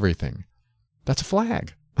with everything. That's a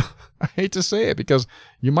flag. I hate to say it because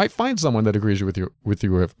you might find someone that agrees with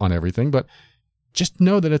you on everything, but just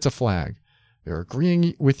know that it's a flag. They're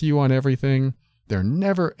agreeing with you on everything. They're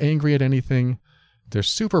never angry at anything. They're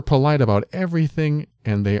super polite about everything,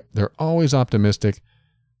 and they're always optimistic.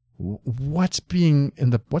 What's in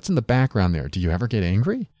the background there? Do you ever get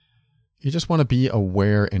angry? You just want to be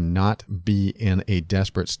aware and not be in a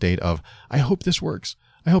desperate state of, I hope this works.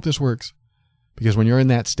 I hope this works. Because when you're in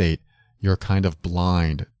that state, you're kind of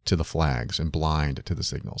blind to the flags and blind to the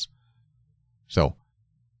signals. So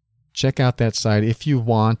check out that site if you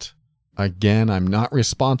want. Again, I'm not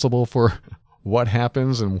responsible for what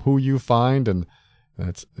happens and who you find, and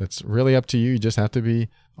it's really up to you. You just have to be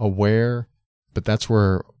aware. But that's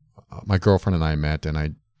where my girlfriend and I met, and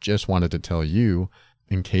I just wanted to tell you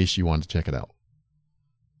in case you want to check it out.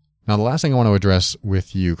 Now, the last thing I want to address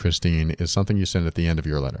with you, Christine, is something you said at the end of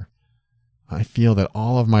your letter. I feel that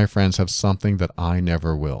all of my friends have something that I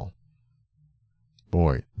never will.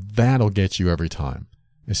 Boy, that'll get you every time.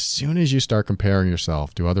 As soon as you start comparing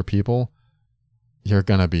yourself to other people, you're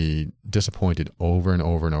going to be disappointed over and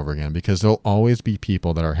over and over again, because there'll always be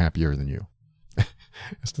people that are happier than you.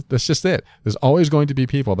 That's just it. There's always going to be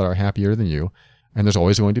people that are happier than you, and there's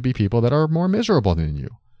always going to be people that are more miserable than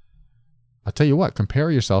you. I'll tell you what,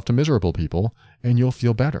 compare yourself to miserable people and you'll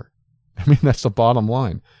feel better. I mean, that's the bottom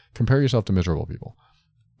line. Compare yourself to miserable people.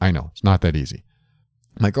 I know, it's not that easy.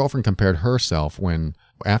 My girlfriend compared herself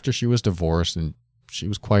after she was divorced, and she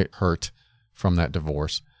was quite hurt from that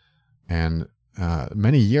divorce. And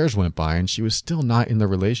many years went by and she was still not in the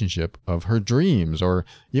relationship of her dreams, or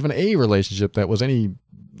even a relationship that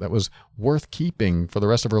was worth keeping for the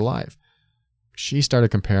rest of her life. She started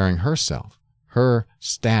comparing herself, her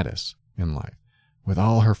status in life, with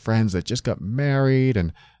all her friends that just got married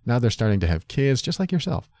and now they're starting to have kids, just like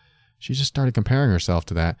yourself. She just started comparing herself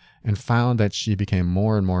to that and found that she became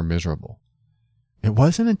more and more miserable. It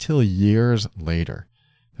wasn't until years later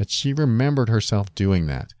that she remembered herself doing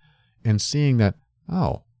that and seeing that,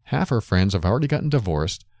 oh, half her friends have already gotten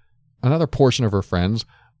divorced, another portion of her friends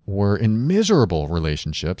were in miserable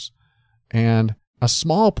relationships, and a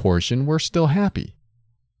small portion were still happy.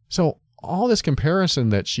 So all this comparison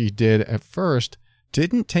that she did at first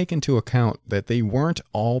didn't take into account that they weren't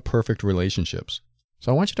all perfect relationships.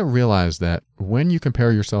 So I want you to realize that when you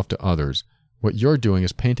compare yourself to others, what you're doing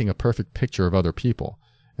is painting a perfect picture of other people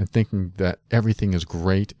and thinking that everything is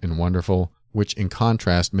great and wonderful, which in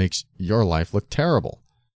contrast makes your life look terrible.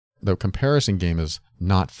 The comparison game is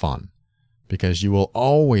not fun, because you will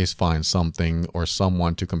always find something or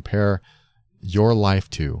someone to compare your life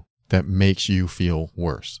to that makes you feel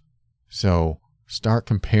worse. So start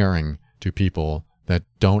comparing to people that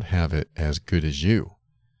don't have it as good as you,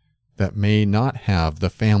 that may not have the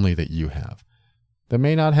family that you have, that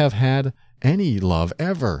may not have had any love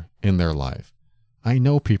ever in their life. I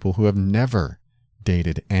know people who have never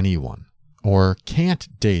dated anyone or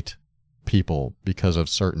can't date people because of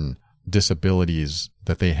certain disabilities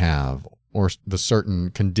that they have or the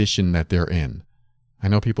certain condition that they're in. I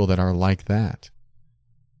know people that are like that.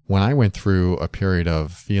 When I went through a period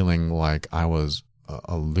of feeling like I was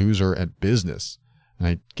a loser at business and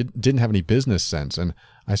I didn't have any business sense, and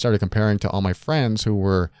I started comparing to all my friends who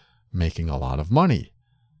were making a lot of money,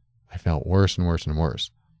 I felt worse and worse and worse.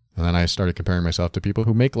 And then I started comparing myself to people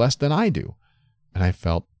who make less than I do, and I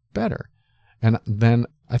felt better. And then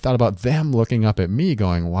I thought about them looking up at me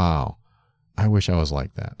going, wow, I wish I was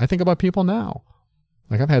like that. I think about people now.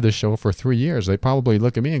 Like, I've had this show for 3 years. They probably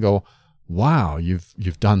look at me and go, wow,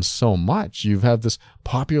 you've done so much. You've had this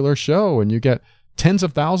popular show and you get tens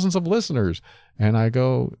of thousands of listeners. And I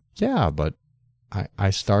go, yeah, but I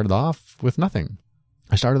started off with nothing.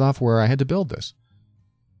 I started off where I had to build this.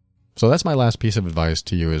 So that's my last piece of advice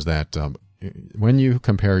to you, is that when you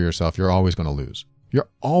compare yourself, you're always going to lose. You're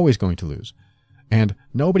always going to lose. And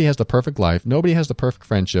nobody has the perfect life. Nobody has the perfect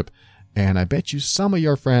friendship. And I bet you some of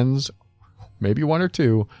your friends, maybe one or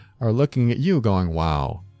two, are looking at you going,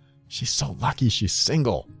 wow, she's so lucky she's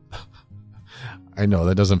single. I know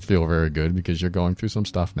that doesn't feel very good because you're going through some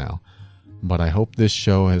stuff now. But I hope this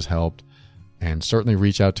show has helped. And certainly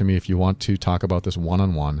reach out to me if you want to talk about this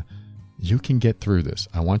one-on-one. You can get through this.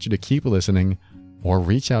 I want you to keep listening, or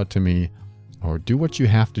reach out to me, or do what you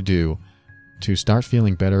have to do to start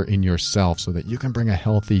feeling better in yourself so that you can bring a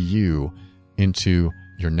healthy you into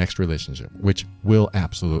your next relationship, which will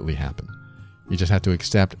absolutely happen. You just have to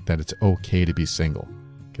accept that it's okay to be single,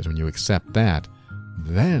 because when you accept that,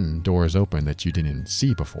 then doors open that you didn't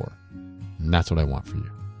see before. And that's what I want for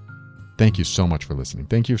you. Thank you so much for listening.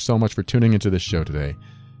 Thank you so much for tuning into this show today,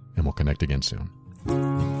 and we'll connect again soon.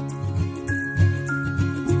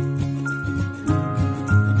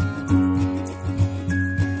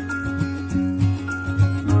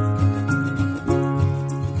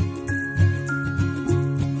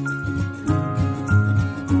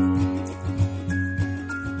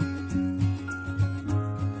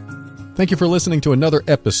 Thank you for listening to another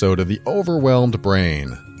episode of The Overwhelmed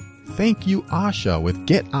Brain. thank you Asha with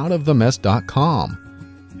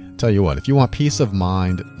getoutofthemess.com. Tell you what, if you want peace of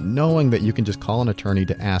mind, knowing that you can just call an attorney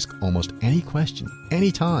to ask almost any question,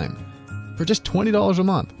 anytime, for just $20 a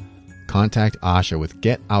month, contact Asha with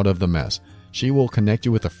Get Out of the Mess. She will connect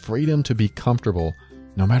you with the freedom to be comfortable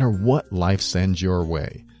no matter what life sends your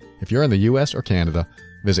way. If you're in the U.S. or Canada,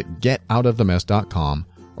 visit getoutofthemess.com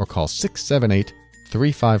or call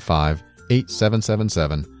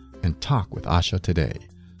 678-355-8777 and talk with Asha today.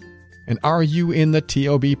 And are you in the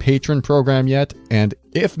TOB patron program yet? And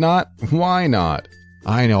if not, why not?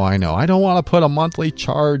 I know. I don't want to put a monthly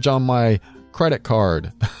charge on my credit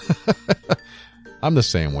card. I'm the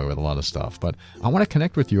same way with a lot of stuff, but I want to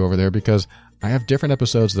connect with you over there because I have different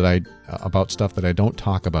episodes about stuff that I don't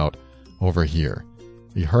talk about over here.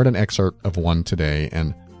 You heard an excerpt of one today,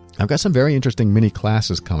 and I've got some very interesting mini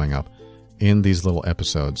classes coming up in these little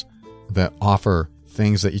episodes that offer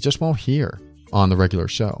things that you just won't hear on the regular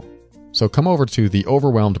show. So come over to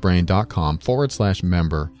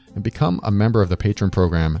theoverwhelmedbrain.com/member and become a member of the patron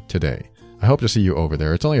program today. I hope to see you over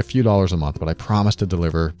there. It's only a few dollars a month, but I promise to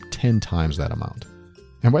deliver 10 times that amount.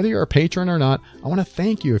 And whether you're a patron or not, I want to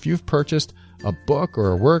thank you if you've purchased a book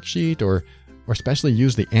or a worksheet or especially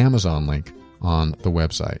use the Amazon link on the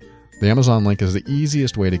website. The Amazon link is the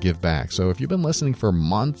easiest way to give back. So if you've been listening for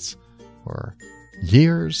months or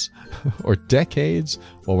years or decades,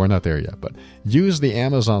 well, we're not there yet, but use the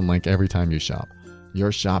Amazon link every time you shop.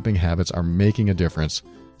 Your shopping habits are making a difference,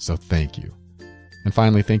 so thank you. And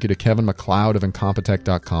finally, thank you to Kevin MacLeod of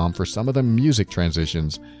Incompetech.com for some of the music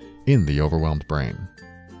transitions in The Overwhelmed Brain.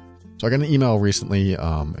 So I got an email recently.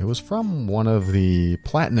 It was from one of the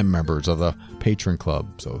platinum members of the Patron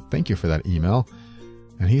Club. So thank you for that email.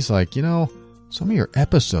 And he's like, some of your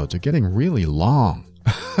episodes are getting really long.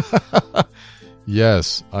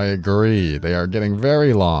 Yes, I agree. They are getting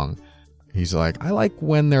very long. He's like, I like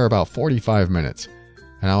when they're about 45 minutes.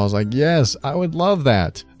 And I was like, yes, I would love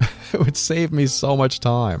that. It would save me so much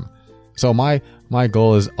time. So my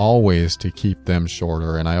goal is always to keep them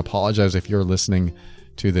shorter. And I apologize if you're listening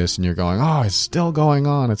to this and you're going, oh, it's still going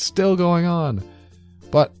on. It's still going on.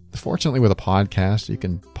 But fortunately with a podcast, you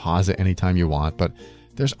can pause it anytime you want. But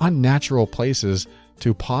there's unnatural places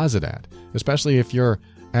to pause it at, especially if you're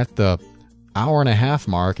at the hour and a half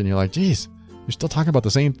mark and you're like, geez, you're still talking about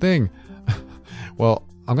the same thing. Well,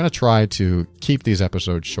 I'm going to try to keep these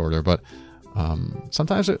episodes shorter, but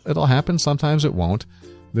sometimes it'll happen, sometimes it won't.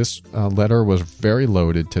 This letter was very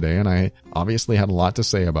loaded today, and I obviously had a lot to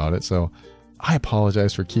say about it, so I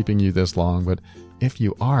apologize for keeping you this long, but if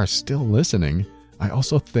you are still listening, I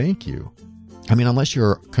also thank you. I mean, unless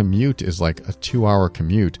your commute is like a 2-hour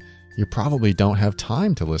commute, you probably don't have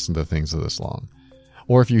time to listen to things this long.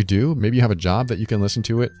 Or if you do, maybe you have a job that you can listen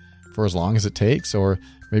to it for as long as it takes, or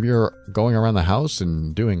maybe you're going around the house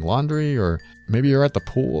and doing laundry, or maybe you're at the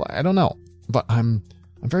pool. I don't know. But I'm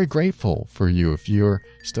very grateful for you if you're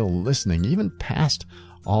still listening, even past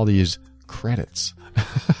all these credits.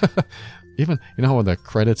 Even, when the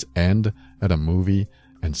credits end at a movie,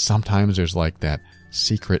 and sometimes there's like that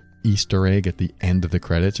secret Easter egg at the end of the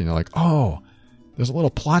credits, and you're like, oh, there's a little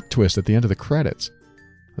plot twist at the end of the credits.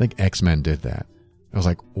 I think X-Men did that. It was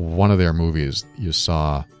like one of their movies you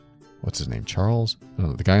saw, what's his name, Charles?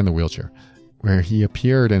 No, the guy in the wheelchair, where he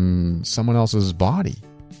appeared in someone else's body.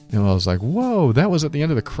 And I was like, whoa, that was at the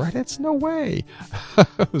end of the credits? No way.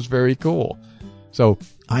 It was very cool. So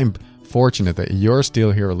I'm fortunate that you're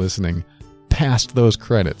still here listening past those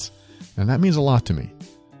credits. And that means a lot to me.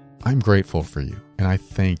 I'm grateful for you, and I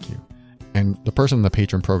thank you. And the person in the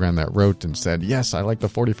patron program that wrote and said, yes, I like the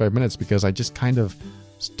 45 minutes because I just kind of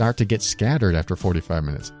start to get scattered after 45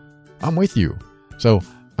 minutes. I'm with you. So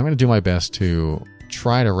I'm going to do my best to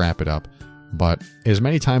try to wrap it up. But as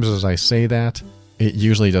many times as I say that, it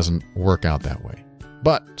usually doesn't work out that way.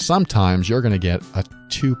 But sometimes you're going to get a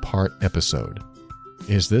 2-part episode.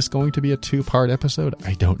 Is this going to be a 2-part episode?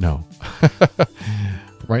 I don't know.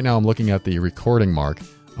 Right now I'm looking at the recording mark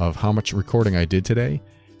of how much recording I did today,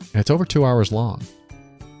 and it's over 2 hours long.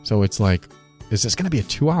 So it's like, is this going to be a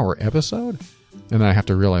 2-hour episode? And then I have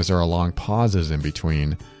to realize there are long pauses in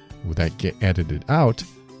between that get edited out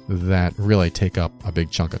that really take up a big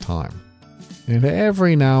chunk of time. And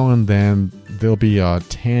every now and then there'll be a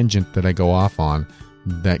tangent that I go off on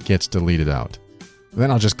that gets deleted out. Then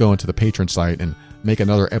I'll just go into the patron site and make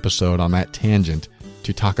another episode on that tangent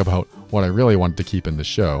to talk about what I really wanted to keep in the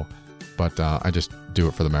show. But I just do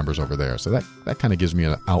it for the members over there. So that kind of gives me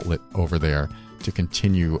an outlet over there to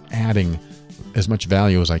continue adding as much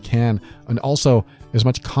value as I can, and also as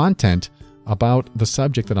much content about the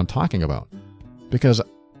subject that I'm talking about. Because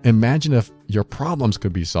imagine if your problems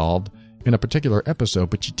could be solved in a particular episode,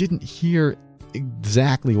 but you didn't hear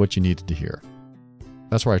exactly what you needed to hear.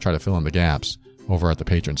 That's where I try to fill in the gaps over at the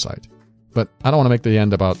Patreon site. But I don't want to make the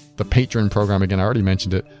end about the Patreon program again. I already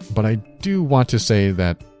mentioned it, but I do want to say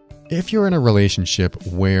that if you're in a relationship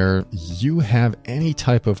where you have any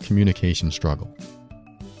type of communication struggle,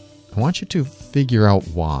 I want you to figure out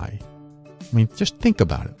why. I mean, just think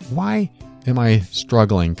about it. Why am I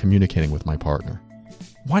struggling communicating with my partner?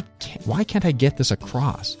 Why can't I get this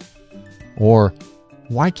across? Or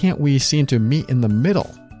why can't we seem to meet in the middle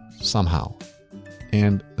somehow?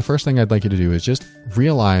 And the first thing I'd like you to do is just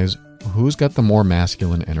realize who's got the more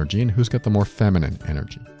masculine energy and who's got the more feminine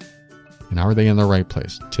energy. And are they in the right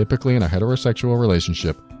place? Typically in a heterosexual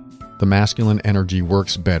relationship, the masculine energy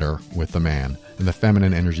works better with the man and the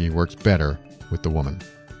feminine energy works better with the woman.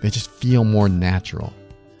 They just feel more natural.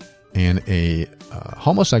 In a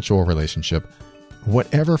homosexual relationship,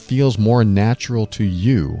 whatever feels more natural to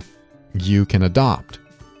you, you can adopt,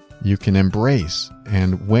 you can embrace.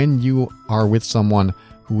 And when you are with someone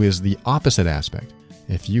who is the opposite aspect,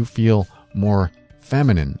 if you feel more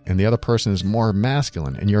feminine and the other person is more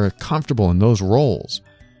masculine and you're comfortable in those roles,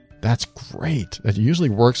 that's great. That usually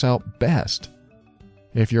works out best.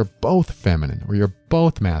 If you're both feminine or you're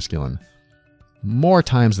both masculine, more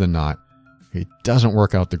times than not, it doesn't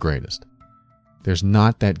work out the greatest. There's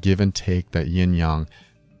not that give and take, that yin yang.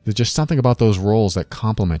 There's just something about those roles that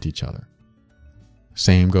complement each other.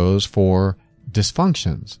 Same goes for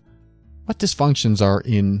dysfunctions. What dysfunctions are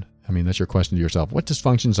in, that's your question to yourself. What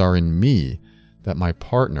dysfunctions are in me that my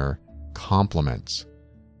partner complements?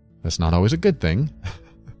 That's not always a good thing.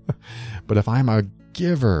 But if I'm a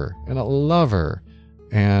giver and a lover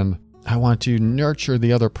and I want to nurture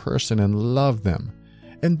the other person and love them,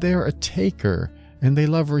 and they're a taker and they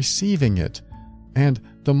love receiving it, and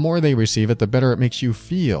the more they receive it, the better it makes you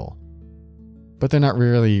feel, but they're not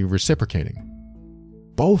really reciprocating.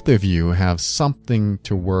 Both of you have something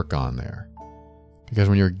to work on there. Because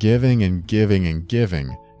when you're giving and giving and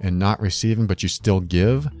giving and not receiving, but you still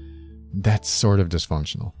give, that's sort of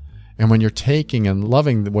dysfunctional. And when you're taking and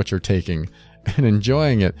loving what you're taking and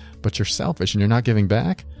enjoying it, but you're selfish and you're not giving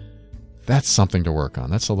back, that's something to work on.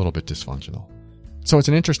 That's a little bit dysfunctional. So it's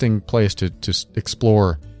an interesting place to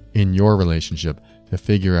explore in your relationship to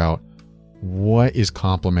figure out what is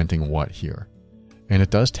complementing what here. And it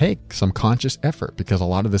does take some conscious effort because a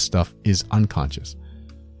lot of this stuff is unconscious.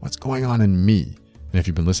 What's going on in me? And if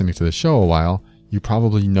you've been listening to the show a while, you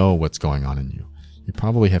probably know what's going on in you. You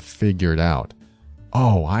probably have figured out,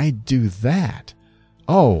 oh, I do that.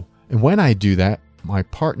 Oh, and when I do that, my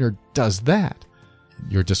partner does that.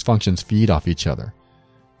 Your dysfunctions feed off each other.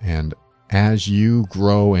 And as you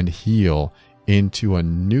grow and heal into a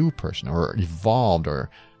new person or evolved or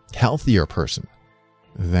healthier person,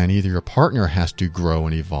 then either your partner has to grow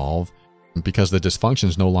and evolve because the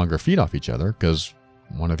dysfunctions no longer feed off each other because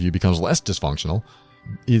one of you becomes less dysfunctional.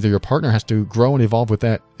 Either your partner has to grow and evolve with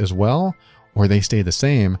that as well, or they stay the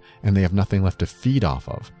same and they have nothing left to feed off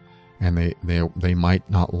of. And they might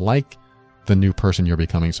not like the new person you're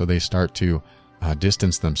becoming, so they start to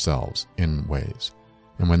distance themselves in ways.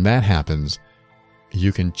 And when that happens,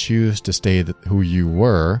 you can choose to stay who you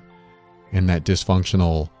were in that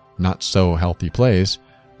dysfunctional, not so healthy place,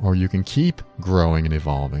 or you can keep growing and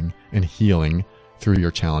evolving and healing through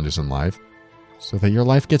your challenges in life so that your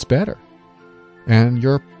life gets better. And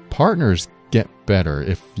your partners get better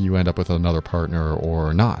if you end up with another partner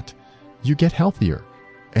or not. You get healthier.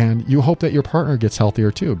 And you hope that your partner gets healthier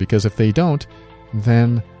too, because if they don't,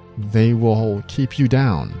 then they will keep you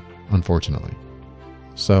down, unfortunately.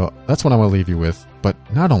 So that's what I want to leave you with. But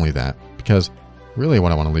not only that, because really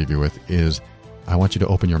what I want to leave you with is I want you to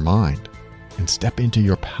open your mind and step into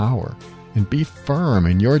your power and be firm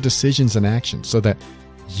in your decisions and actions so that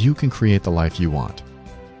you can create the life you want.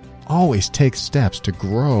 Always take steps to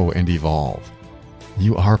grow and evolve.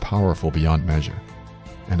 You are powerful beyond measure.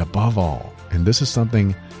 And above all, and this is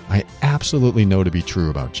something I absolutely know to be true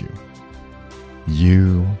about you,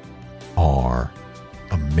 you are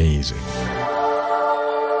amazing.